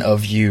version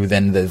of you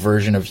than the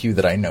version of you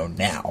that I know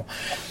now.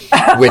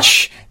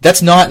 Which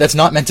that's not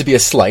meant to be a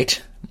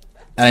slight.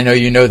 And I know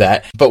you know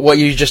that, but what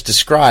you just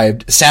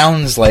described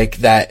sounds like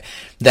that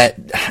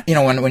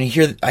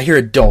when I hear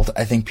adult,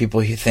 I think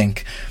people who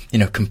think,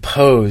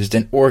 composed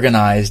and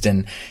organized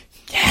and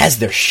has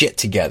their shit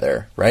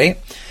together, right?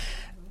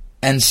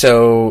 And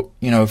so,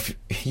 if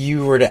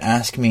you were to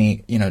ask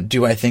me,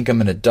 do I think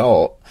I'm an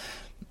adult?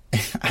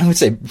 I would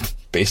say,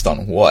 based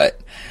on what?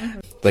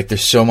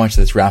 There's so much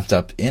that's wrapped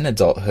up in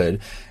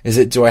adulthood.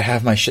 Do I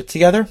have my shit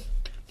together?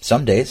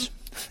 Some days.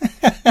 You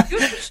have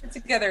your shit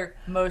together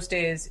most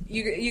days.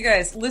 You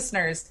guys,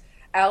 listeners,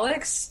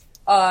 Alex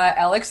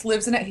Alex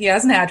lives in he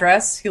has an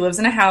address. He lives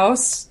in a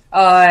house.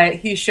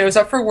 He shows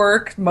up for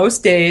work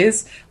most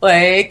days.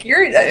 Like,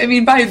 I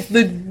mean, by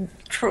the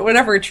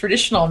whatever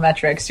traditional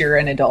metrics, you're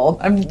an adult.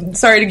 I'm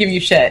sorry to give you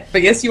shit,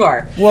 but yes, you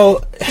are.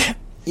 Well,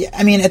 yeah,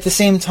 I mean, at the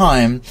same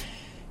time,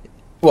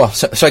 well,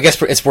 so I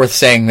guess it's worth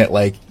saying that,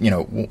 like, you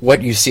know,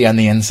 what you see on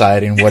the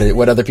inside and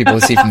what other people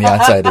see from the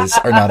outside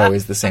are not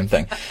always the same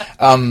thing.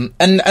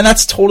 And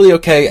that's totally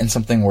okay and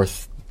something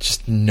worth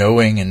just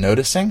knowing and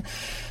noticing.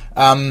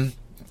 I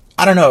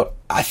don't know.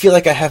 I feel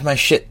like I have my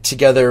shit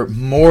together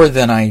more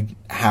than I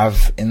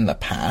have in the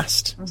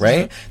past,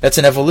 right? That's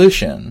an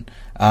evolution.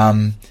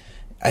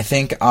 I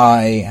think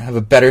I have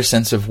a better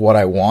sense of what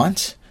I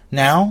want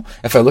now.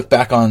 If I look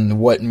back on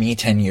what me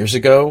 10 years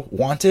ago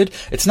wanted,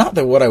 it's not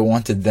that what I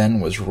wanted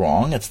then was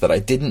wrong. It's that I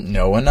didn't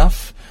know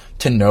enough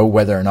to know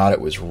whether or not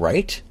it was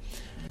right.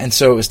 And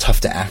so it was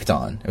tough to act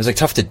on. It was like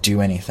tough to do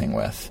anything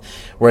with.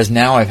 Whereas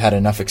now I've had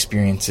enough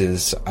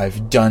experiences,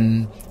 I've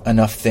done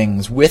enough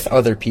things with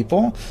other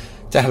people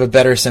to have a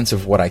better sense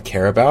of what I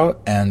care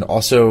about. And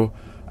also,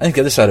 I think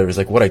the other side of it is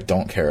like what I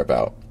don't care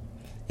about.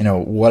 You know,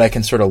 what I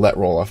can sort of let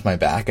roll off my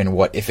back, and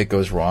what, if it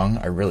goes wrong,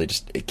 I really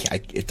just,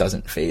 it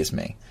doesn't faze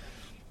me.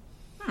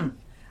 I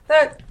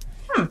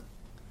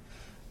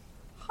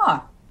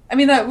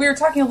mean, that we were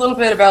talking a little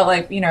bit about,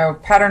 like, you know,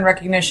 pattern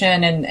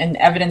recognition and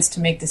evidence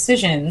to make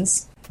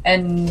decisions,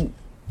 and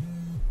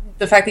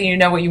the fact that you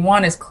know what you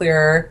want is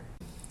clear.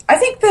 I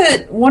think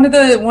that one of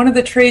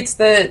the traits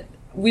that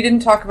we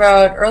didn't talk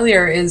about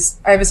earlier is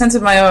I have a sense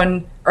of my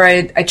own, or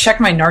I check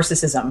my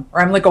narcissism,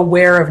 or I'm like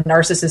aware of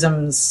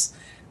narcissism's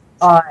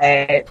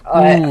effects.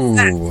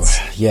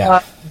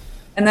 Yeah.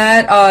 And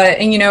that,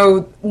 and you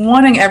know,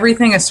 wanting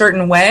everything a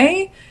certain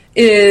way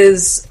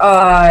is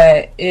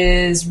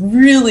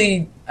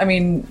really, I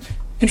mean,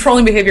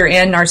 controlling behavior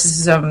and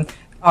narcissism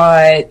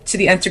to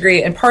the nth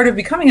degree. And part of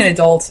becoming an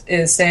adult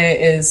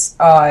is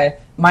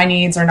my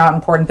needs are not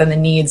important than the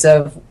needs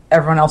of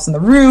everyone else in the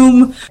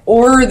room,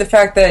 or the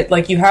fact that,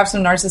 like, you have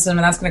some narcissism and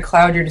that's going to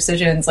cloud your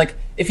decisions. Like,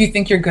 if you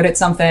think you're good at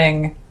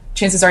something,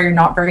 chances are you're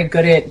not very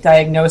good at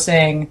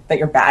diagnosing that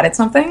you're bad at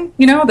something.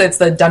 You know, that's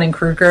the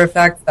Dunning-Kruger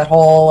effect. That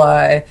whole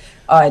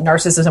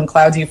narcissism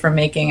clouds you from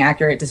making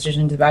accurate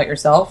decisions about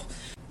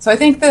yourself. So I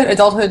think that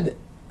adulthood,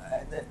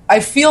 I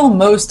feel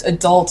most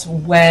adult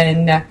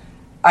when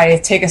I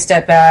take a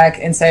step back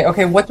and say,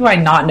 okay, what do I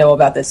not know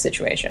about this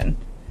situation?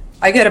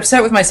 I get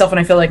upset with myself when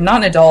I feel like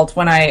not an adult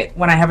when I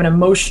have an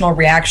emotional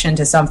reaction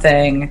to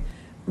something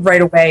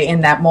right away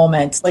in that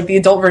moment, like the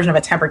adult version of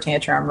a temper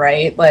tantrum,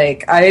 right?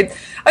 Like I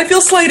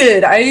feel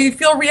slighted, I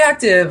feel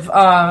reactive,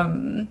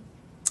 but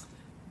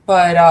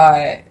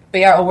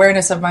yeah,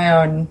 awareness of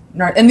my own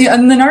and the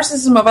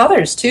narcissism of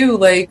others too,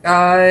 like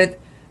how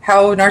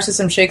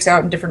narcissism shakes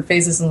out in different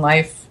phases in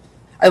life.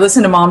 I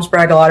listen to moms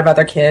brag a lot about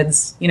their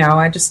kids. You know,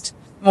 I'm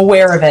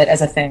aware of it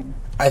as a thing.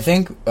 I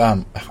think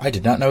I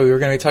did not know we were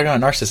going to be talking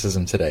about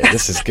narcissism today.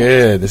 This is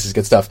good. This is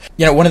good stuff.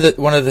 You know, one of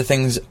the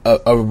things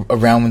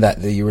around that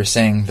you were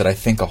saying that I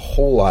think a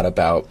whole lot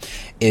about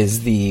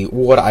is the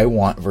what I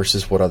want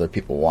versus what other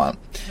people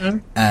want. Mm-hmm.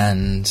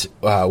 And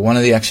one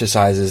of the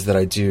exercises that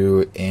I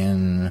do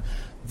in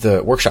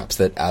the workshops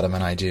that Adam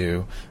and I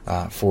do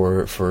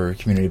for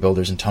community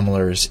builders and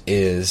tumblers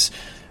is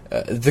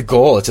the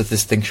goal. It's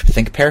this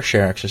think, pair,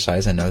 share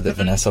exercise. I know that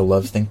Vanessa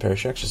loves think, pair,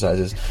 share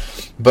exercises,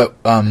 but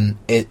one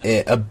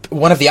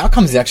of the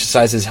outcomes of the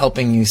exercise is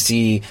helping you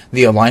see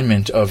the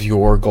alignment of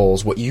your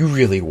goals, what you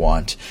really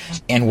want,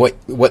 and what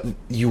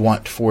you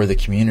want for the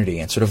community,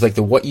 and sort of like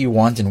the what you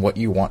want and what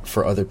you want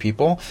for other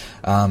people.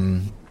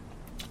 And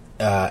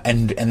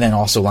then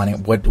also lining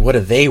up what do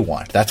they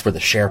want. That's where the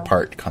share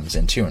part comes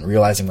in too, and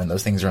realizing when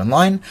those things are in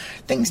line,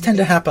 things tend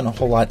to happen a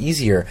whole lot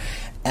easier.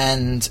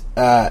 And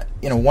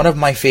you know, one of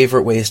my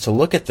favorite ways to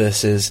look at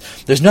this is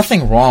there's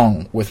nothing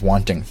wrong with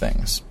wanting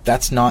things.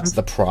 That's not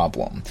the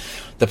problem.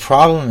 The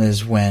problem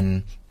is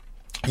when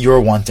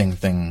your wanting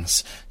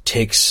things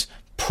takes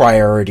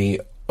priority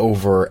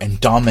over and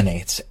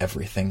dominates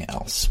everything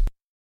else.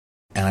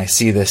 And I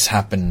see this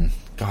happen,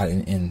 God,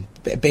 in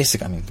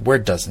basic, I mean, where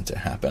doesn't it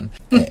happen?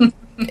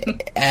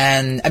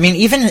 And, I mean,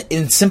 even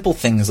in simple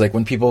things, like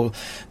when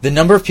the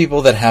number of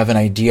people that have an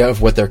idea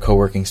of what their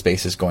co-working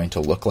space is going to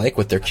look like,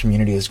 what their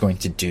community is going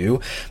to do,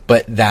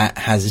 but that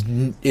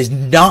is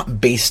not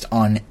based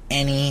on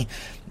any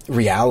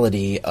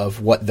reality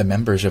of what the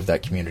members of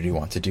that community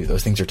want to do.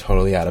 Those things are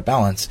totally out of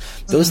balance.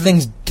 Those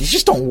things, they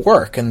just don't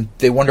work, and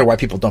they wonder why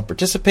people don't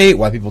participate,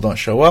 why people don't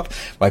show up,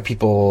 why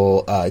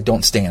people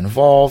don't stay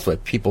involved, why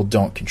people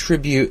don't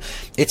contribute.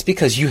 It's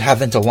because you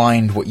haven't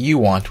aligned what you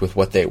want with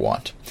what they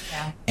want.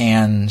 Yeah.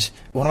 And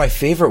one of my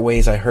favorite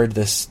ways I heard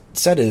this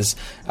said is,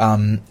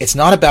 it's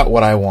not about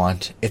what I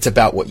want, it's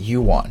about what you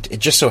want.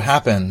 It just so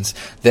happens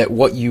that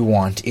what you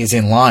want is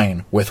in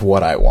line with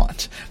what I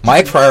want.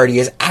 My priority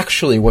is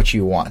actually what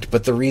you want,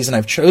 but the reason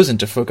I've chosen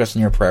to focus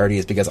on your priority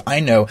is because I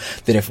know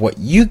that if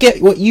you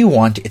get what you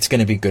want, it's going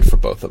to be good for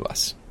both of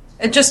us.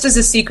 Just as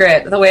a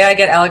secret, the way I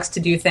get Alex to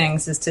do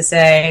things is to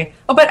say,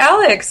 "Oh, but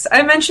Alex,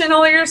 I mentioned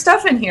all of your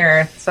stuff in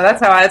here." So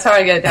that's how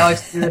I get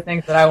Alex to do the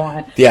things that I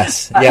want.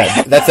 Yes,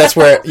 yeah, that's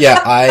where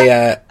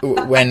I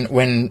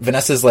when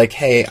Vanessa's like,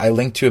 "Hey, I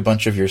linked to a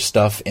bunch of your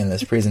stuff in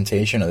this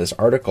presentation or this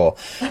article,"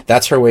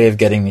 that's her way of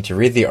getting me to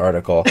read the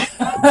article,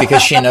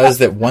 because she knows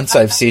that once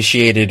I've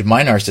satiated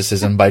my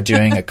narcissism by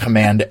doing a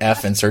Command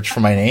F and search for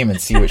my name and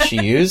see what she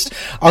used,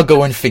 I'll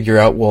go and figure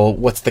out, well,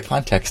 what's the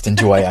context and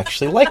do I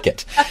actually like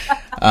it?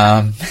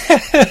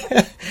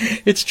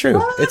 It's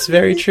true. It's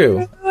very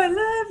true. I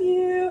love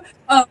you.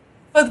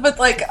 But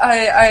like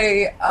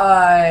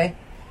I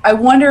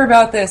wonder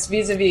about this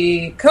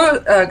vis-a-vis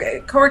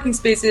co-working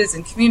spaces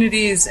and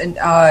communities, and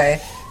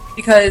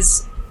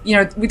because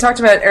we talked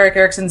about Erik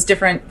Erikson's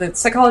the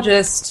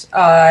psychologist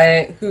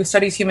who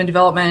studies human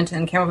development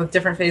and came up with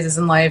different phases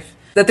in life.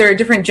 That there are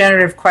different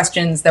generative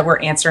questions that we're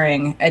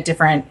answering at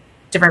different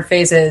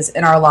phases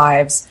in our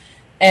lives.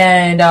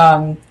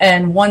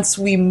 And once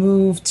we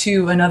move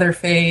to another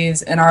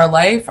phase in our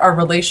life, our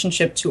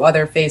relationship to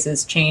other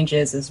phases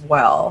changes as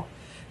well.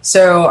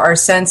 So our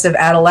sense of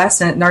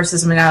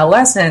narcissism in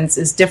adolescence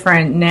is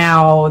different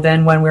now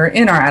than when we're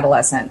in our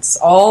adolescence.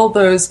 All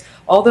those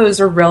phases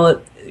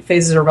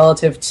are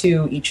relative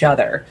to each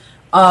other.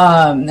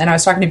 And I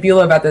was talking to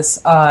Beulah about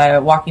this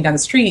walking down the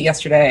street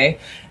yesterday,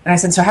 and I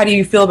said, "So how do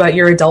you feel about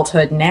your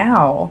adulthood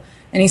now?"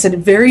 And he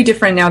said, "Very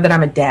different now that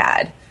I'm a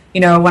dad.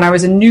 When I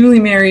was a newly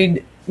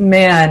married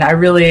man, I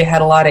really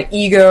had a lot of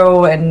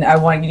ego, and I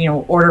wanted,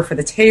 order for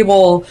the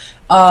table.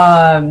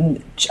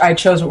 I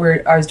chose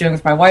what I was doing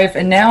with my wife,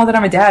 and now that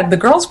I'm a dad, the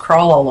girls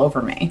crawl all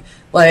over me.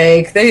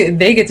 Like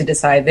they get to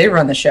decide; they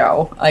run the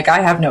show. Like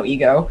I have no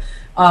ego.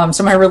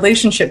 So my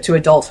relationship to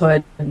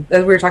adulthood,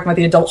 as we were talking about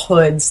the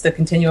adulthoods, the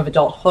continuum of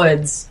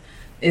adulthoods,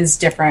 is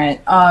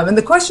different. And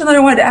the question that I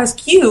wanted to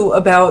ask you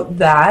about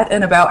that,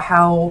 and about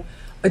how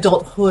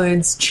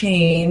adulthoods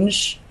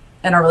change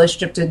and our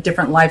relationship to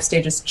different life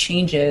stages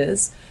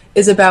changes,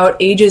 is about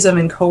ageism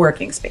in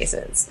co-working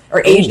spaces,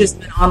 or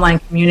ageism in online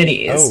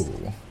communities.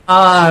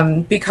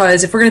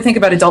 Because if we're going to think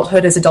about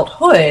adulthood as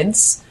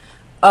adulthoods,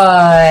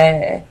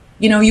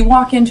 you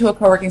walk into a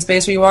co-working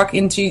space, or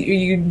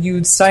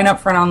you sign up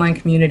for an online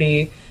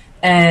community,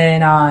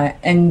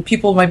 and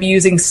people might be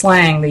using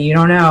slang that you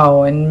don't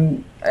know.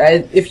 And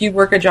if you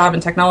work a job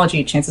in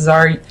technology, chances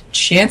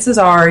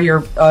are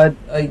you're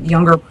a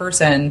younger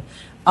person.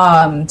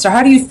 So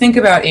how do you think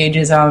about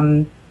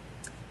ageism?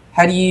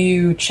 How do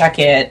you check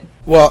it?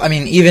 Well, I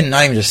mean,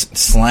 not even just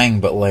slang,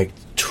 but like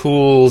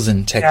tools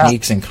and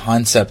techniques and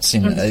concepts.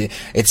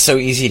 It's so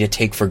easy to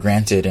take for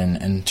granted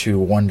and to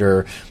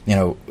wonder,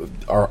 in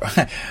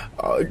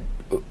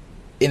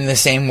the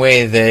same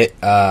way that,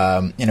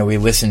 we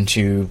listen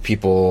to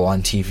people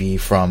on TV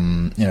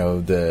from,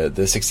 the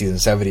 60s and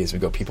 70s, we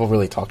go, people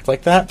really talked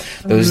like that?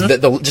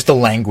 Just the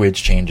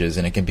language changes,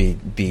 and it can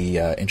be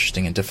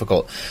interesting and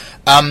difficult.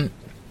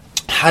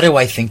 How do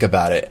I think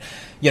about it?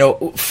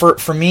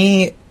 For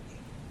me,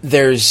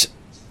 there's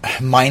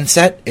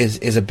mindset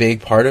is a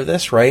big part of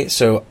this, right?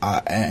 So,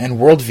 and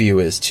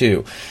worldview is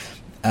too.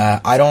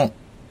 I don't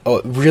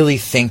really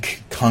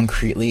think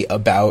concretely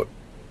about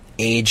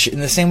age in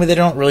the same way that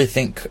I don't really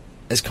think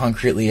as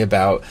concretely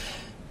about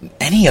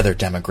any other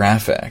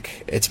demographic.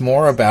 It's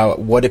more about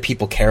what do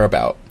people care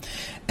about.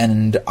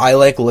 And I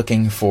like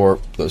looking for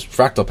those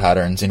fractal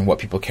patterns in what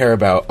people care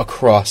about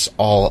across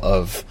all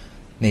of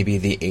maybe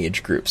the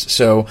age groups.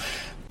 So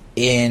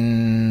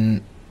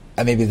in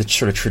maybe the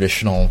sort of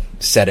traditional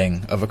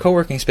setting of a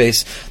co-working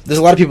space, there's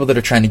a lot of people that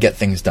are trying to get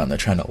things done. They're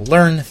trying to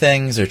learn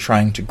things. They're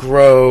trying to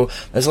grow.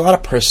 There's a lot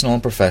of personal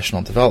and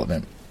professional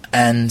development.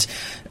 And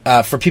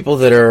for people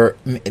that are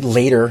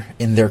later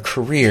in their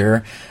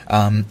career,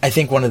 I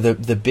think one of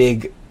the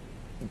big,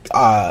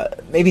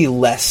 maybe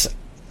less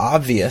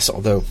obvious,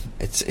 although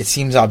it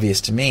seems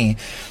obvious to me,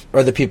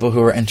 are the people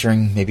who are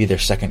entering maybe their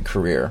second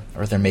career,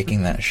 or they're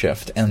making that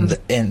shift, and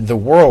the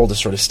world is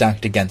sort of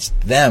stacked against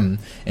them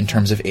in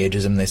terms of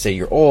ageism. They say,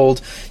 you're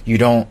old, you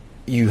don't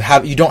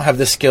have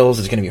the skills,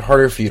 it's going to be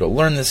harder for you to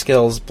learn the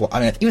skills.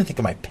 I mean, I even think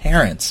of my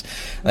parents.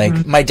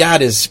 Like my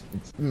dad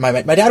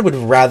would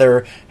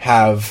rather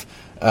have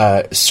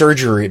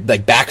surgery,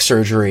 like back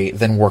surgery,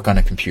 than work on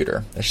a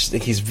computer.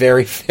 He's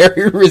very,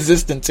 very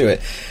resistant to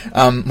it.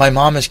 My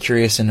mom is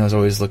curious and was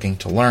always looking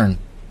to learn,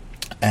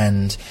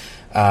 and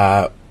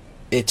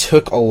it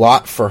took a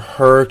lot for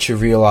her to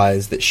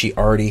realize that she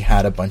already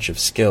had a bunch of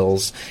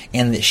skills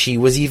and that she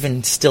was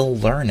even still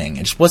learning.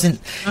 It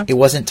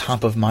wasn't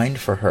top of mind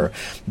for her,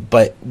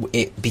 but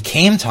it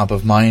became top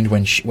of mind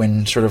when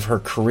sort of her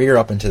career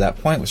up until that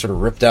point was sort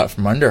of ripped out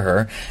from under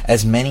her,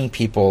 as many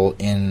people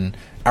in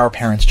our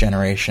parents'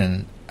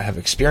 generation have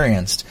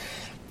experienced.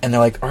 And they're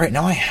like, all right,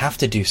 now I have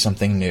to do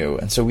something new.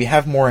 And so we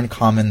have more in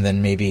common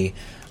than maybe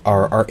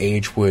our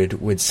age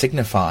would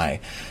signify.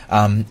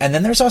 And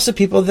then there's also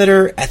people that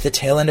are at the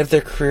tail end of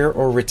their career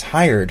or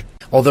retired,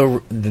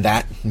 although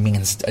that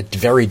means a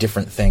very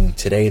different thing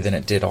today than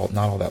it did not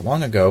all that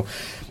long ago.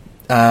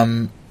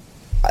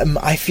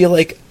 I feel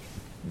like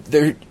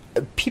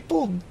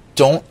people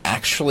don't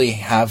actually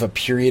have a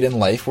period in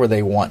life where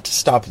they want to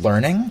stop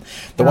learning.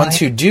 The ones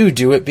who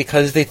do it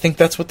because they think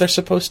that's what they're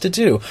supposed to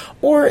do,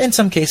 or in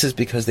some cases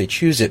because they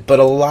choose it.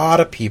 But a lot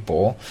of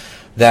people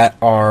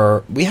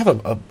we have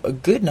a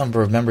good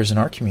number of members in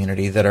our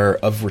community that are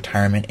of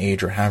retirement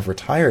age or have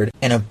retired,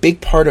 and a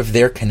big part of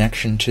their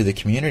connection to the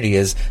community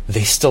is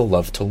they still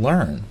love to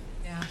learn.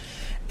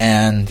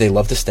 And they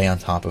love to stay on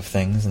top of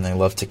things, and they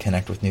love to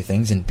connect with new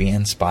things and be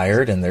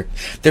inspired, and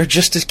they're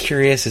just as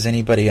curious as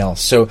anybody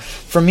else. So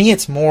for me,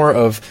 it's more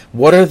of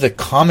what are the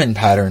common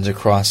patterns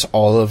across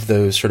all of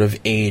those sort of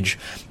age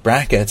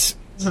brackets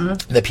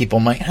that people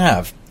might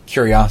have.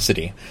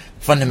 Curiosity,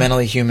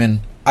 fundamentally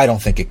human. I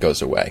don't think it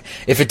goes away.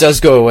 If it does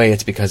go away,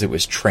 it's because it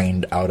was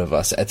trained out of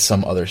us at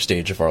some other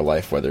stage of our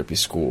life, whether it be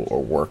school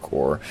or work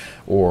or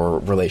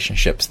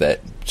relationships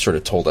that sort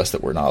of told us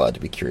that we're not allowed to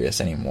be curious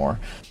anymore.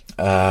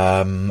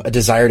 A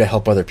desire to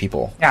help other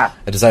people. Yeah.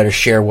 A desire to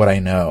share what I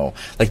know.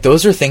 Like,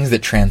 those are things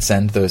that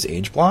transcend those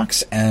age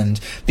blocks. And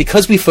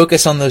because we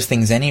focus on those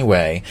things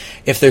anyway,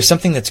 if there's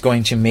something that's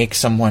going to make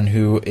someone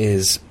who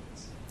is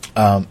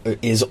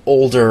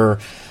older,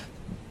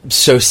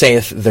 so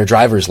saith their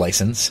driver's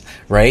license,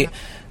 right,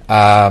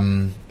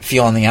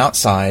 feel on the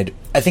outside,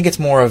 I think it's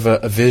more of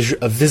a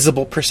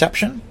visible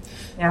perception.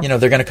 Yeah. You know,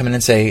 they're going to come in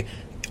and say,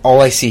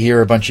 all I see here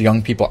are a bunch of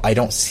young people. I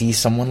don't see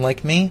someone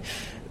like me.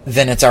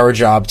 Then it's our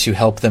job to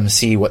help them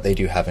see what they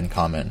do have in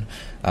common.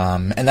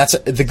 And that's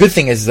the good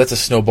thing is that's a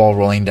snowball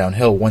rolling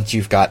downhill once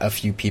you've got a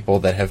few people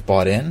that have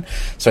bought in.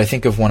 So I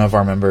think of one of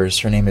our members.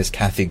 Her name is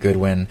Kathy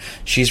Goodwin.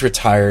 She's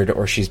retired,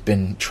 or she's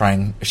been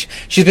trying.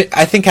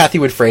 I think Kathy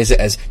would phrase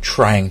it as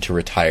trying to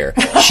retire.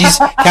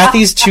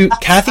 Kathy's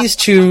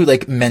too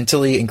like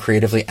mentally and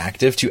creatively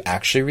active to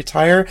actually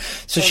retire.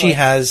 So she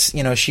has,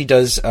 she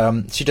does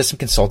some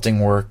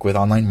consulting work with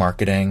online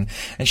marketing,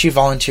 and she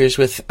volunteers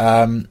with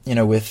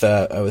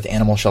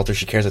animal shelter.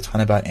 She cares a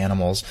ton about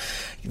animals.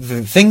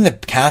 The thing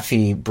that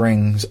Kathy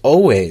brings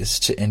always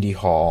to Indie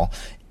Hall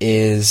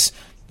is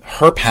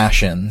her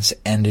passions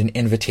and an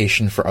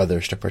invitation for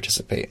others to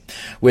participate,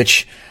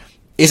 which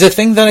is a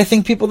thing that I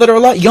think people that are a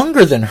lot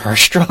younger than her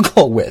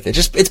struggle with.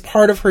 It's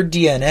part of her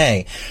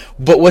DNA.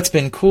 But what's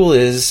been cool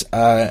is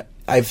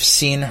I've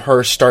seen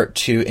her start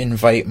to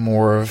invite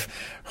more of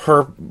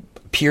her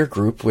peer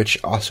group,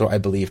 which also I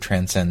believe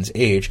transcends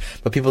age,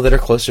 but people that are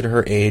closer to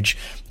her age,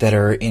 that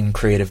are in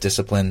creative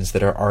disciplines,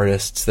 that are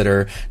artists, that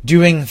are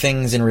doing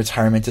things in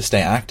retirement to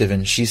stay active.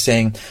 And she's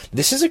saying,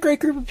 this is a great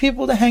group of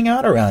people to hang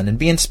out around and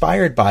be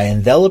inspired by,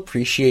 and they'll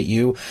appreciate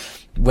you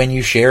when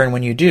you share and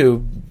when you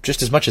do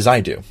just as much as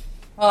I do.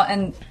 Well,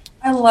 and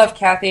I love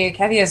Kathy.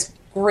 Kathy has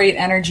great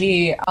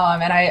energy. And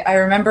I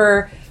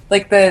remember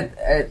like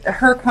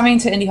her coming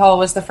to Indie Hall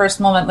was the first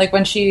moment, like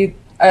when she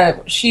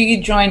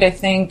joined, I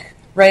think,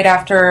 right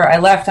after I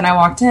left, and I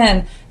walked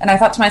in, and I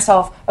thought to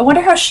myself, I wonder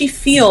how she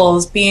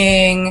feels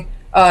being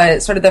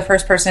sort of the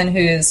first person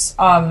who's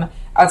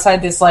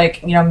outside this,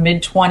 like,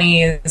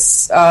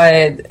 mid-20s,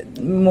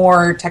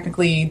 more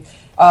technically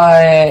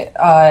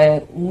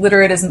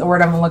literate isn't the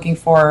word I'm looking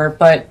for,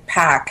 but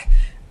pack.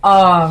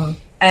 I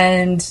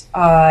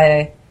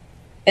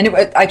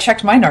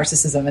checked my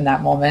narcissism in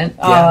that moment.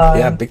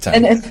 Yeah, big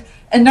time.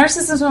 And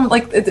narcissism,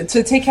 like,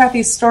 to take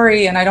Kathy's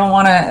story, and I don't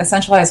want to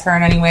essentialize her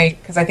in any way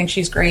because I think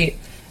she's great,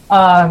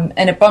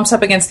 and it bumps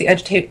up against the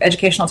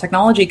educational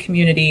technology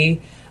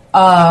community,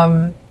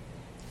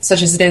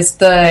 such as it is.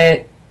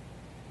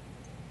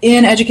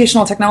 In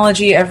educational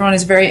technology, everyone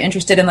is very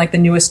interested in, like, the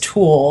newest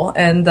tool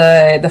and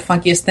the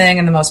funkiest thing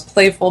and the most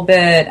playful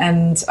bit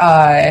and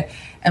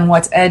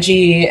what's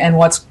edgy and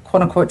what's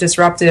quote-unquote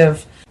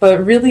disruptive.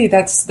 But really,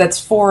 that's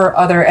for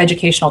other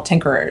educational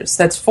tinkerers.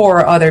 That's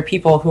for other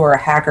people who are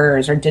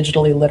hackers or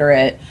digitally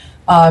literate.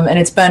 And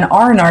it's been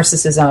our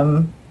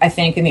narcissism, I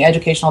think, in the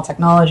educational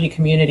technology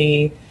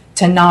community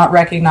to not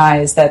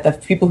recognize that the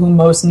people who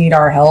most need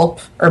our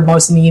help or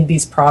most need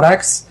these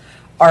products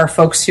are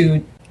folks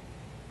who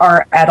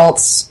are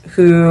adults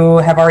who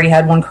have already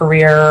had one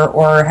career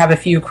or have a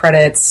few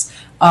credits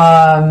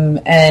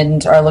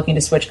and are looking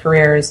to switch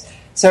careers.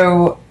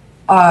 So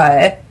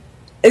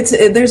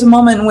there's a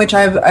moment in which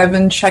I've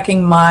been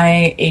checking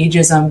my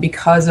ageism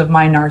because of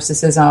my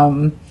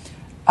narcissism,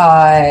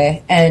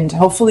 and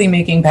hopefully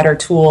making better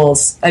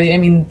tools. I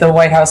mean, the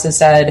White House has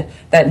said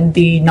that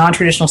the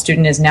non-traditional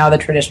student is now the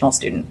traditional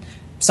student.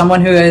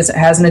 Someone who has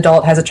an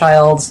adult, has a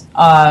child,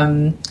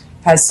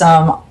 has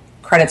some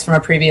credits from a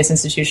previous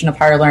institution of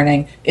higher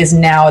learning is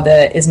now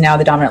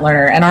the dominant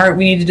learner. And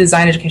we need to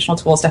design educational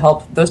tools to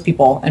help those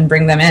people and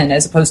bring them in,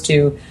 as opposed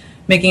to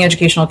making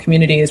educational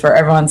communities where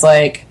everyone's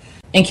like,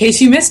 in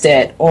case you missed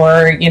it,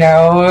 or,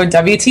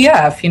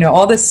 WTF,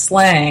 all this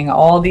slang,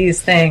 all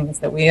these things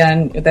that we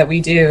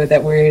do,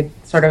 that we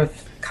sort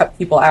of cut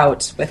people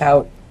out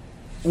without.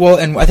 Well,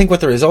 and I think what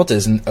the result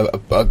is, and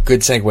a good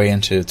segue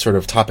into sort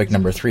of topic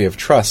number 3 of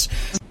trust,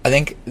 I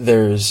think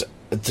there's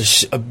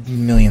a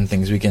million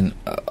things we can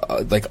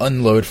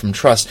unload from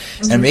trust.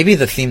 Mm-hmm. And maybe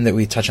the theme that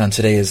we touch on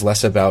today is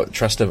less about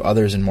trust of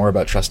others and more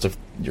about trust of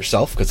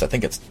yourself, because I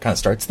think it kind of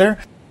starts there.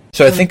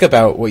 So I think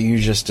about what you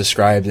just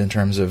described in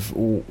terms of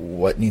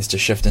what needs to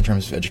shift in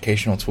terms of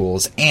educational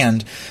tools,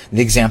 and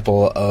the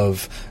example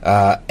of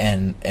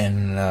an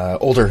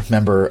older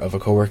member of a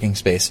co-working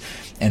space,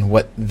 and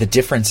what the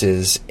difference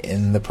is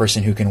in the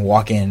person who can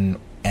walk in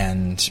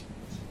and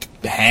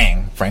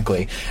hang,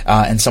 frankly,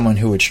 and someone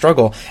who would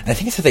struggle. And I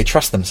think it's that they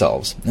trust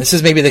themselves. And this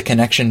is maybe the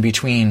connection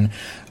between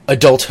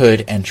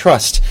adulthood and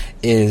trust,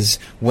 is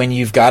when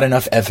you've got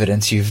enough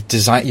evidence,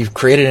 you've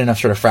created enough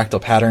sort of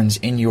fractal patterns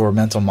in your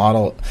mental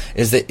model,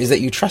 is that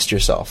you trust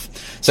yourself.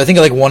 So I think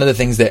like one of the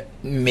things that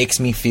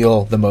makes me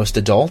feel the most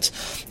adult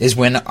is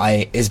when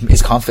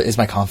is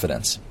my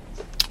confidence.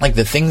 Like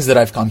the things that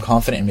I'm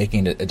confident in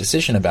making a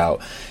decision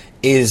about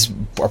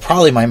are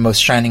probably my most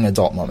shining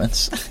adult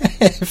moments,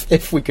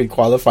 if we could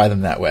qualify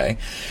them that way,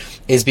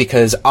 is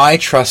because I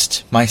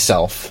trust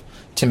myself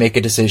to make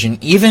a decision,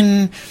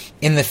 even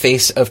in the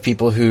face of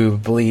people who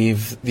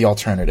believe the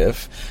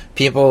alternative,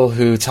 people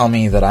who tell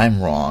me that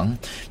I'm wrong,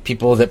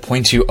 people that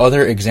point to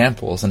other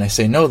examples, and I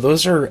say, no,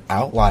 those are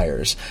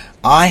outliers.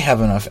 I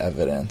have enough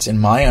evidence in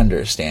my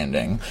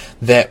understanding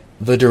that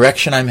the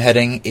direction I'm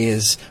heading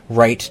is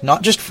right,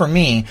 not just for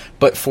me,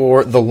 but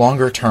for the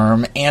longer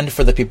term and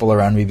for the people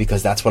around me,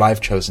 because that's what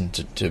I've chosen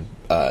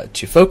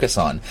to focus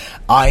on.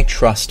 I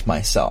trust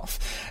myself.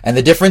 And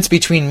the difference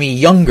between me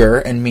younger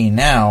and me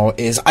now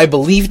is I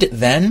believed it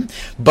then,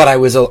 but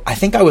I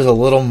think I was a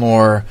little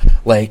more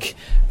like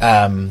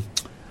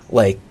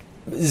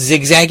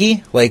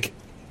zigzaggy,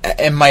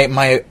 and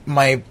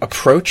my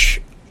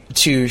approach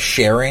to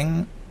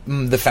sharing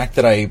the fact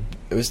that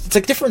it's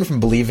like different from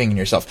believing in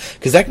yourself,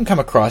 because that can come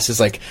across as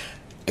like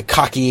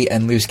cocky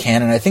and loose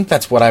cannon. I think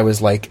that's what I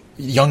was like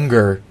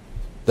younger,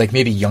 like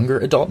maybe younger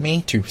adult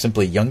me to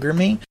simply younger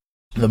me.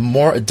 The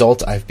more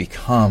adult I've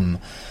become,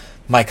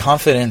 my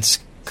confidence,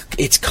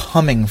 it's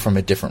coming from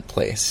a different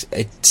place.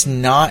 It's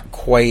not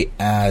quite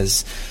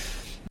as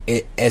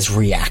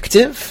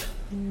reactive,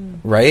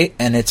 right?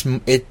 And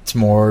it's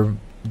more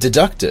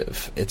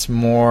deductive. It's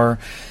more,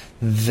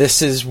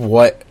 this is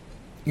what,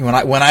 when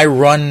I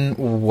run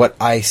what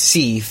I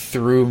see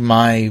through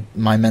my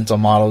mental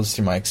models,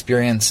 through my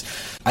experience,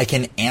 I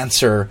can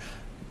answer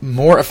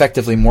more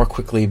effectively, more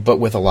quickly, but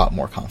with a lot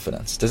more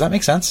confidence. Does that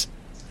make sense?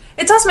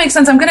 It does make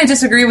sense. I'm going to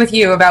disagree with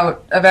you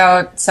about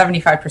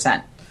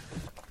 75%.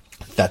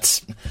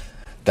 That's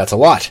a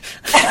lot.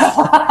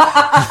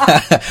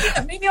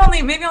 maybe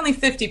only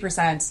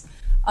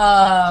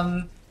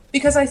 50%.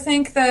 Because I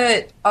think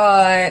that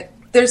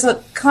there's a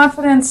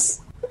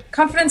confidence.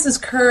 Confidence is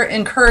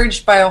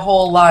encouraged by a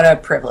whole lot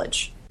of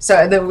privilege.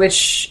 So,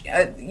 which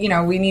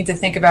we need to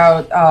think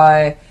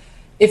about.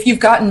 If you've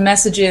gotten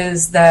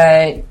messages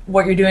that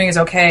what you're doing is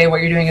okay,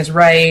 what you're doing is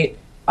right,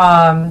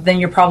 then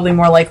you're probably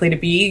more likely to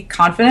be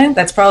confident.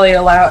 That's probably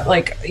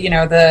going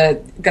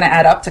to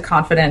add up to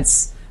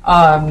confidence,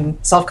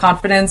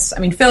 self-confidence. I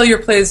mean, failure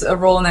plays a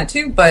role in that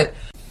too.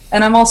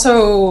 And I'm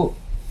also,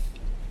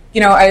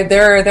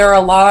 there are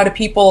a lot of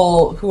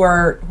people who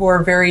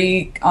are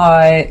very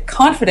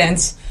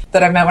confident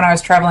that I've met when I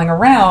was traveling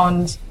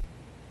around.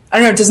 I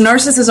don't know, does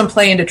narcissism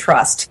play into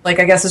trust? Like,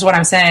 I guess is what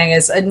I'm saying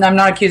is, and I'm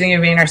not accusing you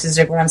of being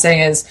narcissistic, what I'm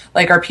saying is,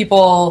 like, are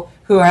people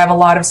who have a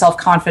lot of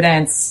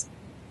self-confidence,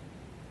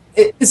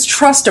 is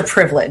trust a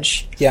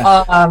privilege?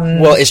 Yeah.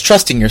 Well, is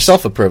trusting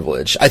yourself a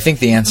privilege? I think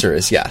the answer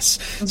is yes.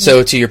 Mm-hmm.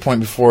 So to your point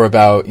before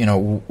about,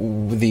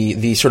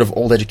 the sort of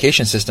old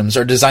education systems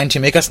are designed to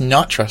make us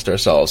not trust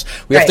ourselves.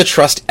 We have to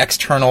trust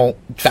external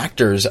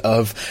factors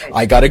of,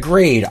 I got a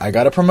grade, I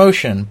got a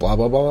promotion, blah,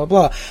 blah, blah, blah,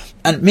 blah.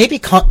 And maybe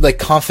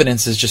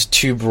confidence is just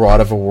too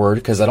broad of a word,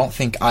 because I don't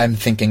think I'm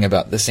thinking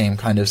about the same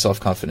kind of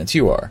self-confidence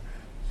you are.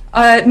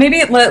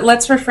 Maybe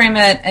let's reframe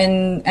it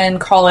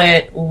and call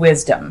it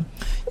wisdom.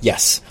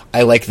 Yes,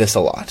 I like this a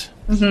lot.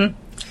 Mm-hmm.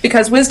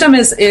 Because wisdom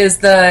is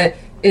the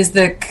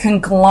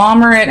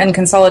conglomerate and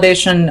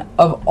consolidation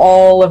of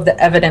all of the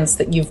evidence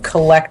that you've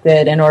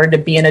collected in order to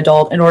be an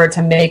adult, in order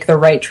to make the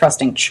right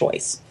trusting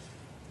choice.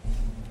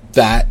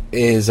 That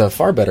is a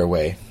far better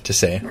way to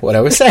say what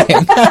I was saying.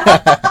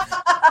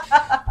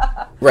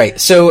 Right.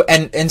 So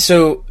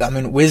so I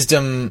mean,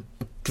 wisdom.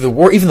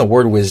 Even the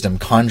word wisdom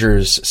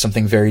conjures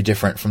something very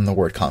different from the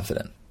word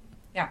confident.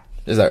 Yeah.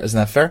 Isn't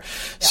that fair? Yeah.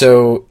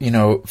 So,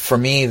 for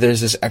me,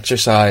 there's this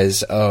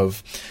exercise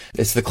of,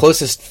 it's the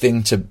closest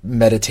thing to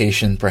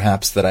meditation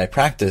perhaps that I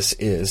practice,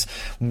 is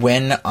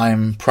when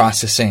I'm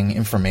processing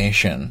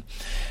information,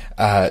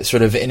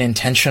 sort of an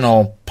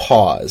intentional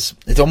pause.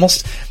 It's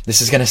almost,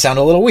 this is going to sound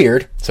a little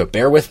weird, so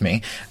bear with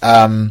me.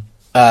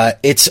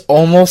 It's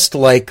almost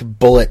like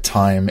bullet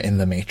time in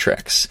the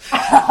Matrix.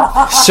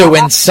 So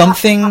when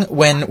something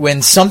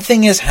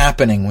is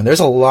happening, when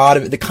there's a lot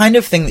of the kind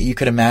of thing that you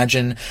could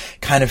imagine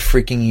kind of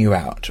freaking you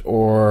out,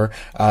 or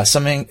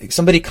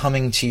somebody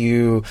coming to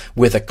you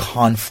with a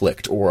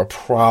conflict or a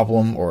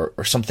problem or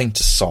something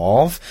to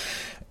solve,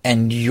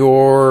 and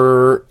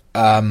your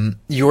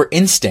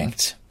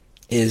instinct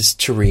is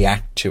to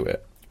react to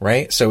it.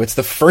 right? So it's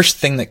the first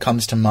thing that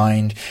comes to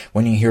mind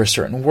when you hear a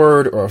certain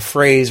word or a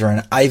phrase or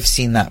an I've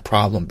seen that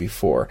problem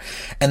before.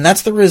 And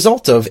that's the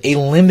result of a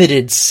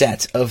limited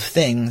set of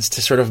things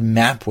to sort of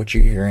map what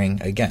you're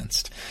hearing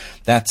against.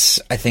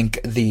 That's, I think,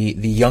 the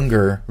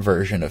younger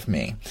version of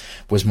me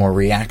was more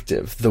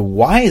reactive. The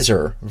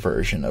wiser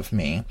version of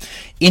me,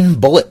 in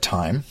bullet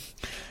time,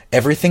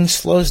 everything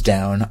slows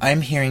down,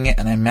 I'm hearing it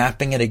and I'm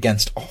mapping it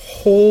against a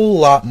whole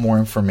lot more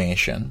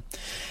information.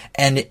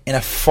 And in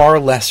a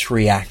far less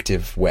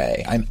reactive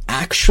way. I'm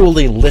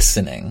actually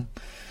listening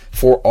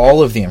for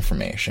all of the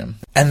information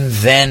and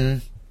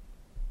then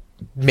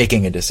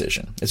making a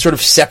decision. It's sort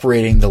of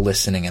separating the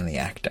listening and the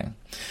acting,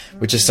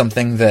 which is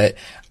something that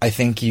I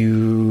think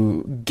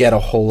you get a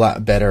whole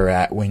lot better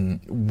at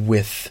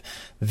with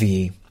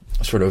the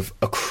sort of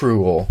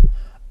accrual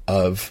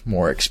of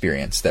more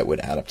experience that would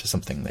add up to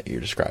something that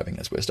you're describing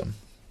as wisdom.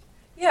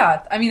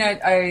 Yeah, I mean,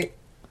 I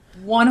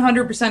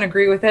 100%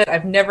 agree with it.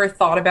 I've never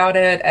thought about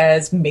it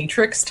as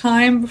matrix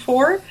time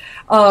before,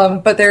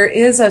 but there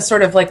is a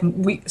sort of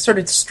sort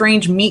of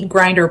strange meat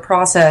grinder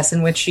process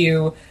in which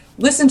you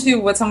listen to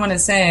what someone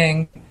is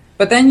saying,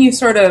 but then you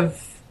sort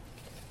of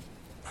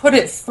put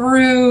it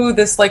through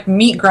this like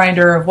meat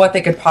grinder of what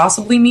they could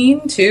possibly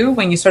mean too.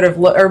 When you sort of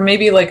or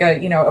maybe like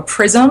a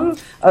prism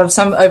of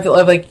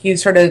like you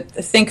sort of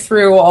think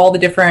through all the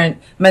different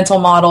mental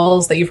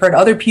models that you've heard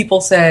other people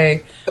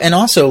say. And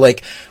also,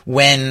 like,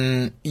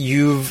 when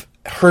you've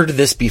heard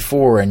this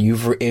before and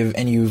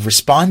you've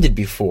responded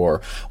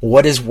before,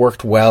 what has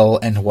worked well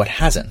and what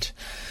hasn't.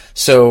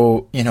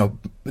 So,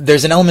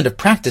 there's an element of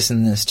practice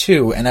in this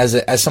too. And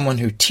as someone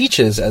who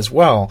teaches as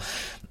well,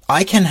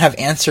 I can have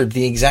answered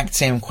the exact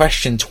same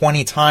question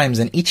 20 times,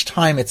 and each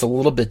time it's a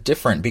little bit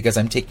different because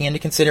I'm taking into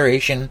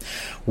consideration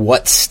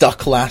what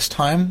stuck last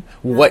time,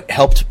 what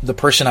helped the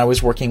person I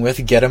was working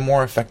with get a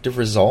more effective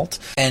result.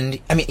 And,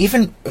 I mean,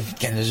 even,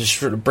 again, to just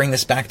sort of bring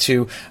this back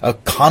to a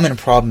common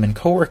problem in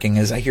co-working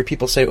is I hear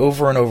people say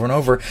over and over and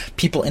over,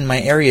 people in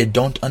my area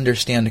don't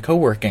understand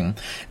co-working.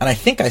 And I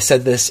think I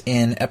said this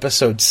in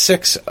episode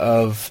 6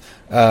 of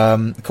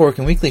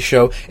Co-working Weekly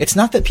show. It's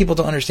not that people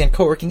don't understand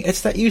co-working,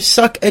 it's that you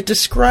suck at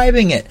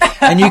describing it.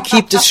 And you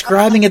keep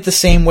describing it the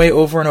same way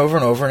over and over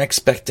and over and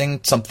expecting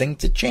something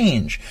to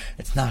change.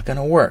 It's not going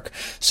to work.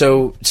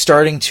 So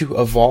starting to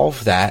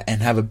evolve that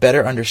and have a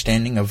better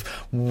understanding of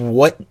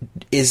what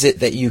is it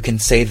that you can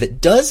say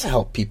that does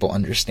help people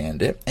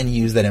understand it and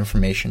use that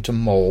information to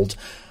mold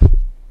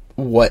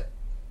what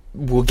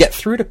will get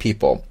through to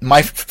people.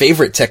 My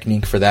favorite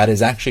technique for that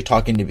is actually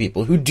talking to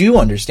people who do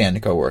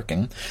understand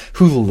co-working,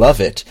 who love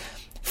it,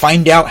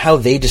 find out how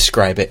they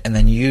describe it, and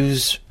then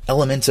use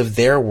elements of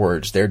their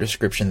words, their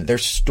description, their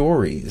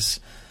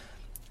stories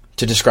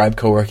to describe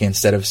co-working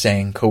instead of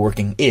saying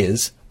co-working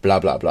is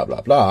blah, blah, blah,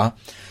 blah, blah.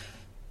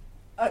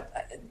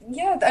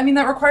 Yeah, I mean,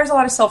 that requires a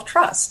lot of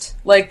self-trust.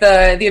 Like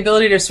the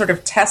ability to sort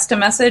of test a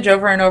message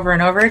over and over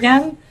and over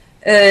again,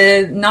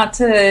 not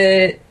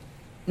to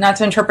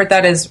interpret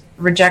that as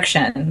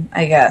rejection,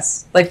 I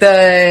guess. Like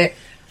I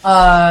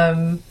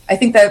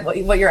think that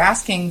what you're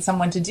asking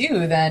someone to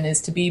do then is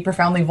to be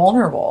profoundly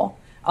vulnerable.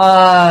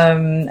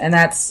 And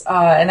that's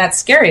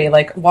scary.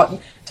 Like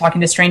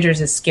talking to strangers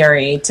is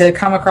scary. To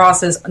come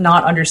across as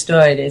not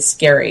understood is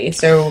scary.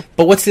 So,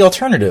 but what's the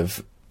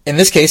alternative? In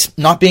this case,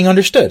 not being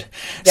understood.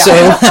 Yeah.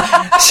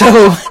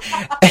 So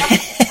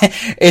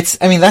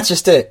that's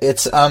just it.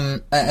 It's,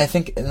 I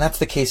think, and that's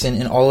the case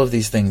in all of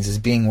these things, is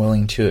being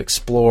willing to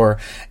explore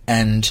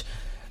and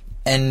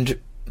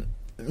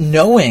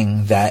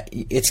knowing that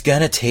it's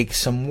gonna take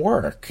some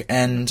work.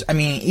 And, I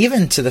mean,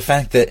 even to the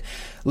fact that,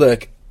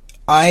 look,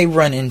 I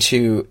run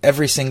into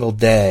every single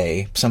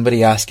day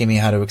somebody asking me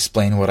how to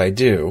explain what I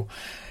do.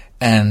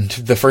 And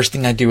the first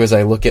thing I do is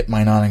I look at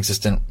my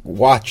non-existent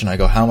watch and I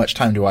go, how much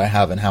time do I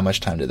have and how much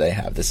time do they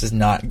have? This is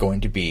not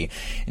going to be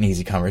an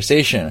easy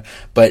conversation.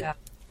 But yeah.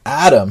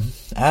 Adam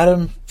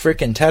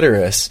freaking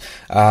Teteris,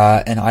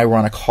 and I were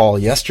on a call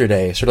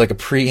yesterday, sort of like a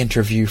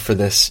pre-interview for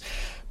this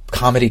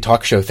comedy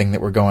talk show thing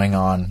that we're going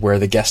on, where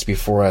the guest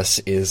before us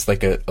is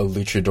like a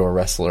luchador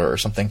wrestler or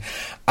something.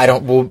 I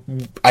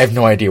have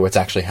no idea what's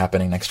actually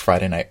happening next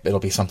Friday night.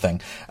 It'll be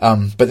something.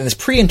 But in this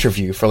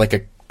pre-interview for like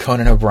a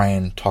Conan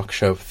O'Brien talk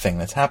show thing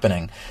that's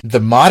happening,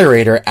 the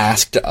moderator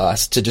asked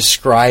us to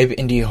describe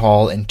Indie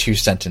Hall in 2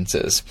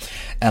 sentences.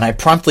 And I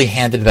promptly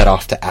handed that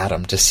off to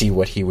Adam to see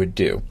what he would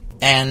do.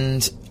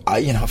 And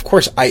of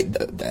course,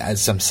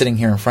 as I'm sitting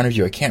here in front of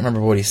you, I can't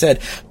remember what he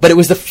said, but it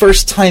was the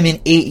first time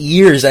in 8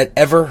 years I'd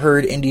ever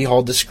heard Indie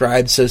Hall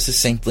described so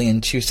succinctly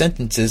in 2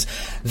 sentences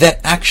that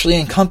actually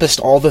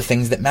encompassed all the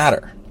things that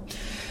matter.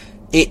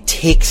 It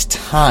takes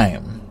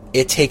time.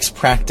 It takes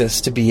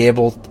practice to be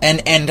able,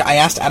 and I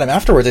asked Adam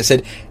afterwards, I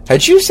said,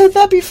 had you said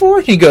that before?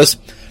 And he goes,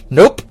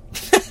 nope,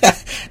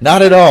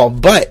 not at all.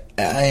 But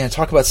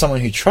talk about someone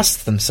who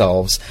trusts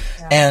themselves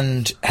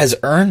and has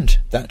earned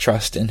that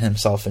trust in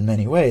himself in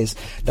many ways.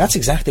 That's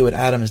exactly what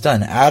Adam has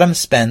done. Adam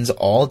spends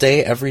all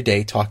day, every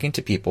day, talking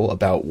to people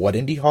about what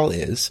Indie Hall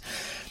is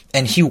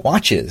And he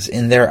watches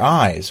in their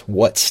eyes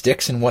what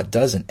sticks and what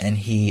doesn't, and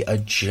he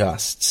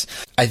adjusts.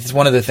 It's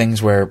one of the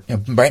things where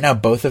right now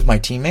both of my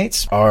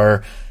teammates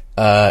are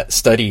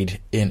studied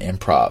in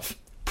improv.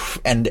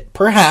 And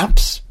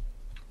perhaps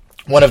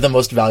one of the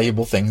most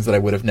valuable things that I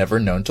would have never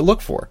known to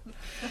look for.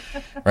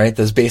 Right?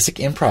 Those basic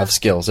improv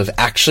skills of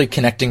actually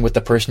connecting with the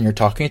person you're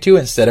talking to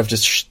instead of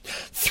just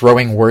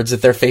throwing words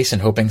at their face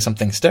and hoping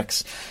something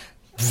sticks.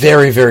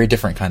 Very, very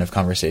different kind of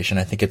conversation.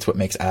 I think it's what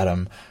makes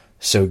Adam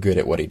so good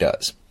at what he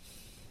does.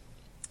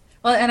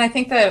 Well, and I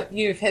think that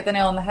you've hit the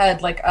nail on the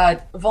head. Like,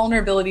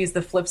 vulnerability is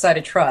the flip side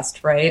of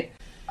trust, right?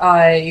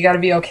 You got to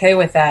be okay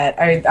with that.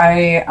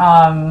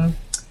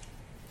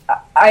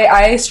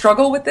 I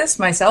struggle with this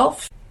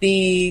myself.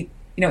 In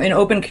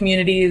open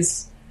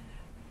communities,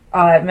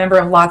 member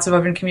of lots of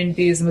open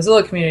communities, the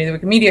Mozilla community, the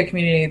Wikimedia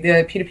community,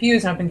 the P2P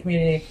is an open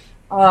community.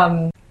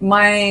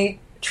 My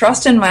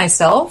trust in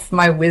myself,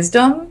 my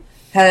wisdom,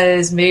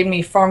 has made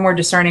me far more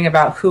discerning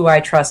about who I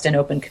trust in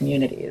open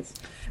communities,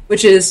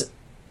 which is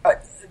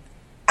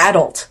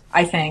adult,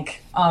 I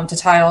think, to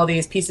tie all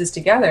these pieces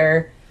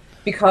together.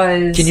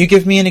 Because can you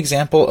give me an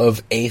example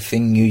of a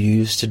thing you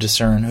use to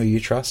discern who you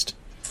trust?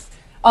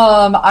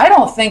 I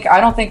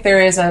don't think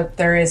there is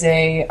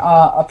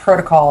a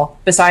protocol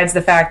besides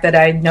the fact that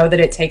I know that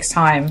it takes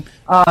time,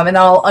 and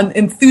I'll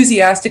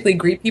enthusiastically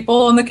greet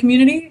people in the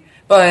community.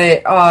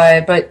 But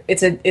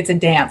it's a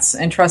dance,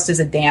 and trust is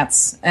a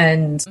dance.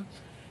 And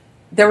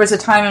there was a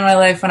time in my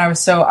life when I was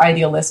so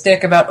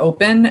idealistic about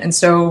open and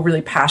so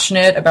really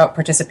passionate about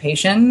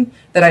participation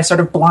that I sort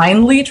of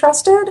blindly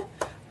trusted.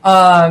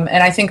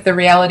 And I think the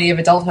reality of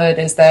adulthood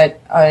is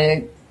that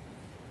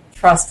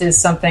trust is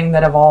something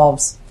that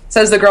evolves.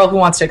 Says the girl who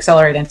wants to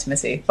accelerate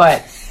intimacy.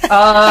 But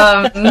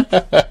that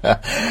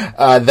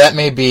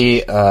may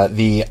be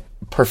the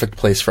perfect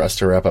place for us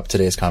to wrap up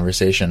today's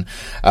conversation.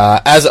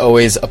 As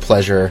always, a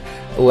pleasure.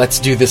 Let's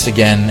do this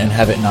again and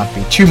have it not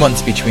be 2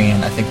 months between.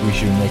 I think we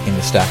should be making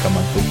the stack a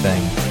monthly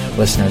thing.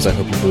 Listeners, I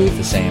hope you believe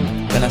the same.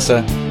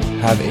 Vanessa,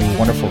 have a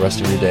wonderful rest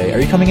of your day. Are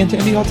you coming into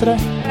Indie Hall today?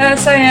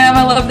 Yes, I am.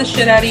 I love the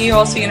shit out of you.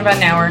 I'll see you in about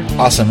an hour.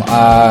 Awesome.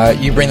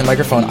 You bring the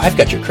microphone. I've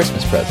got your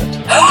Christmas present.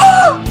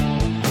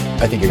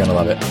 I think you're going to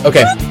love it.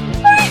 Okay.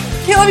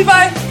 Okay, love you,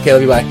 bye. Okay,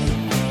 love you, bye.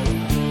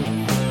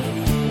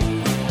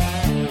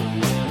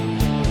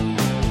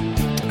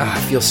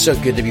 It feels so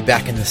good to be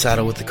back in the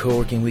saddle with the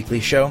Co-working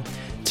Weekly show.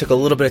 Took a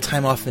little bit of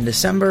time off in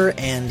December,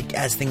 and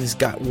as things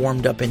got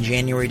warmed up in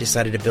January,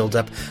 decided to build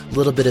up a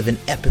little bit of an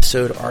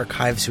episode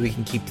archive so we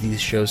can keep these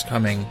shows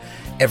coming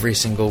every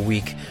single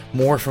week.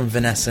 More from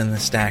Vanessa in the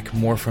stack,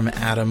 more from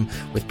Adam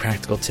with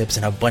practical tips,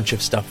 and a bunch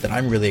of stuff that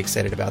I'm really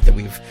excited about that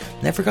we've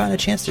never gotten a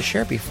chance to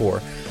share before.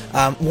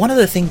 One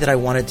other thing that I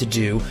wanted to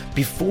do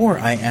before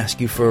I ask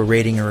you for a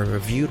rating or a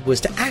review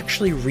was to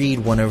actually read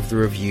one of the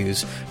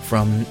reviews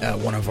from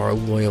one of our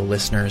loyal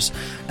listeners.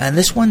 And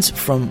this one's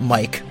from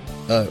Mike.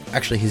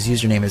 Actually, his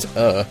username is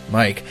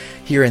Mike,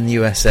 here in the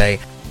USA.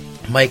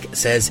 Mike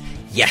says,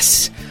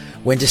 yes.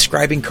 When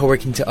describing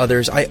co-working to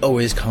others, I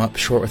always come up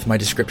short with my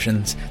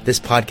descriptions. This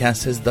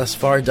podcast has thus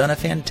far done a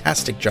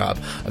fantastic job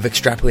of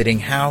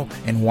extrapolating how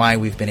and why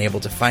we've been able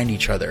to find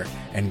each other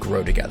and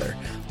grow together.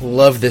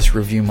 Love this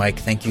review, Mike.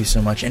 Thank you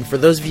so much. And for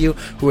those of you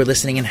who are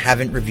listening and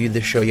haven't reviewed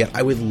the show yet,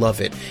 I would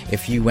love it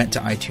if you went to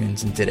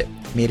iTunes and did it.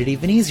 Made it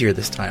even easier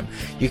this time.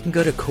 You can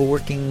go to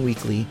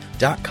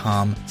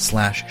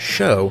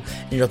coworkingweekly.com/show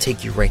and it'll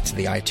take you right to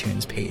the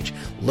iTunes page.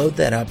 Load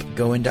that up,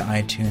 go into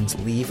iTunes,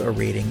 leave a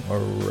rating or a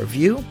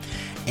review,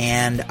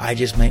 and I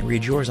just might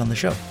read yours on the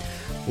show.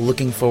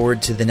 Looking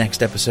forward to the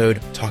next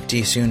episode. Talk to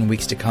you soon in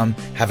weeks to come.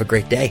 Have a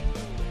great day.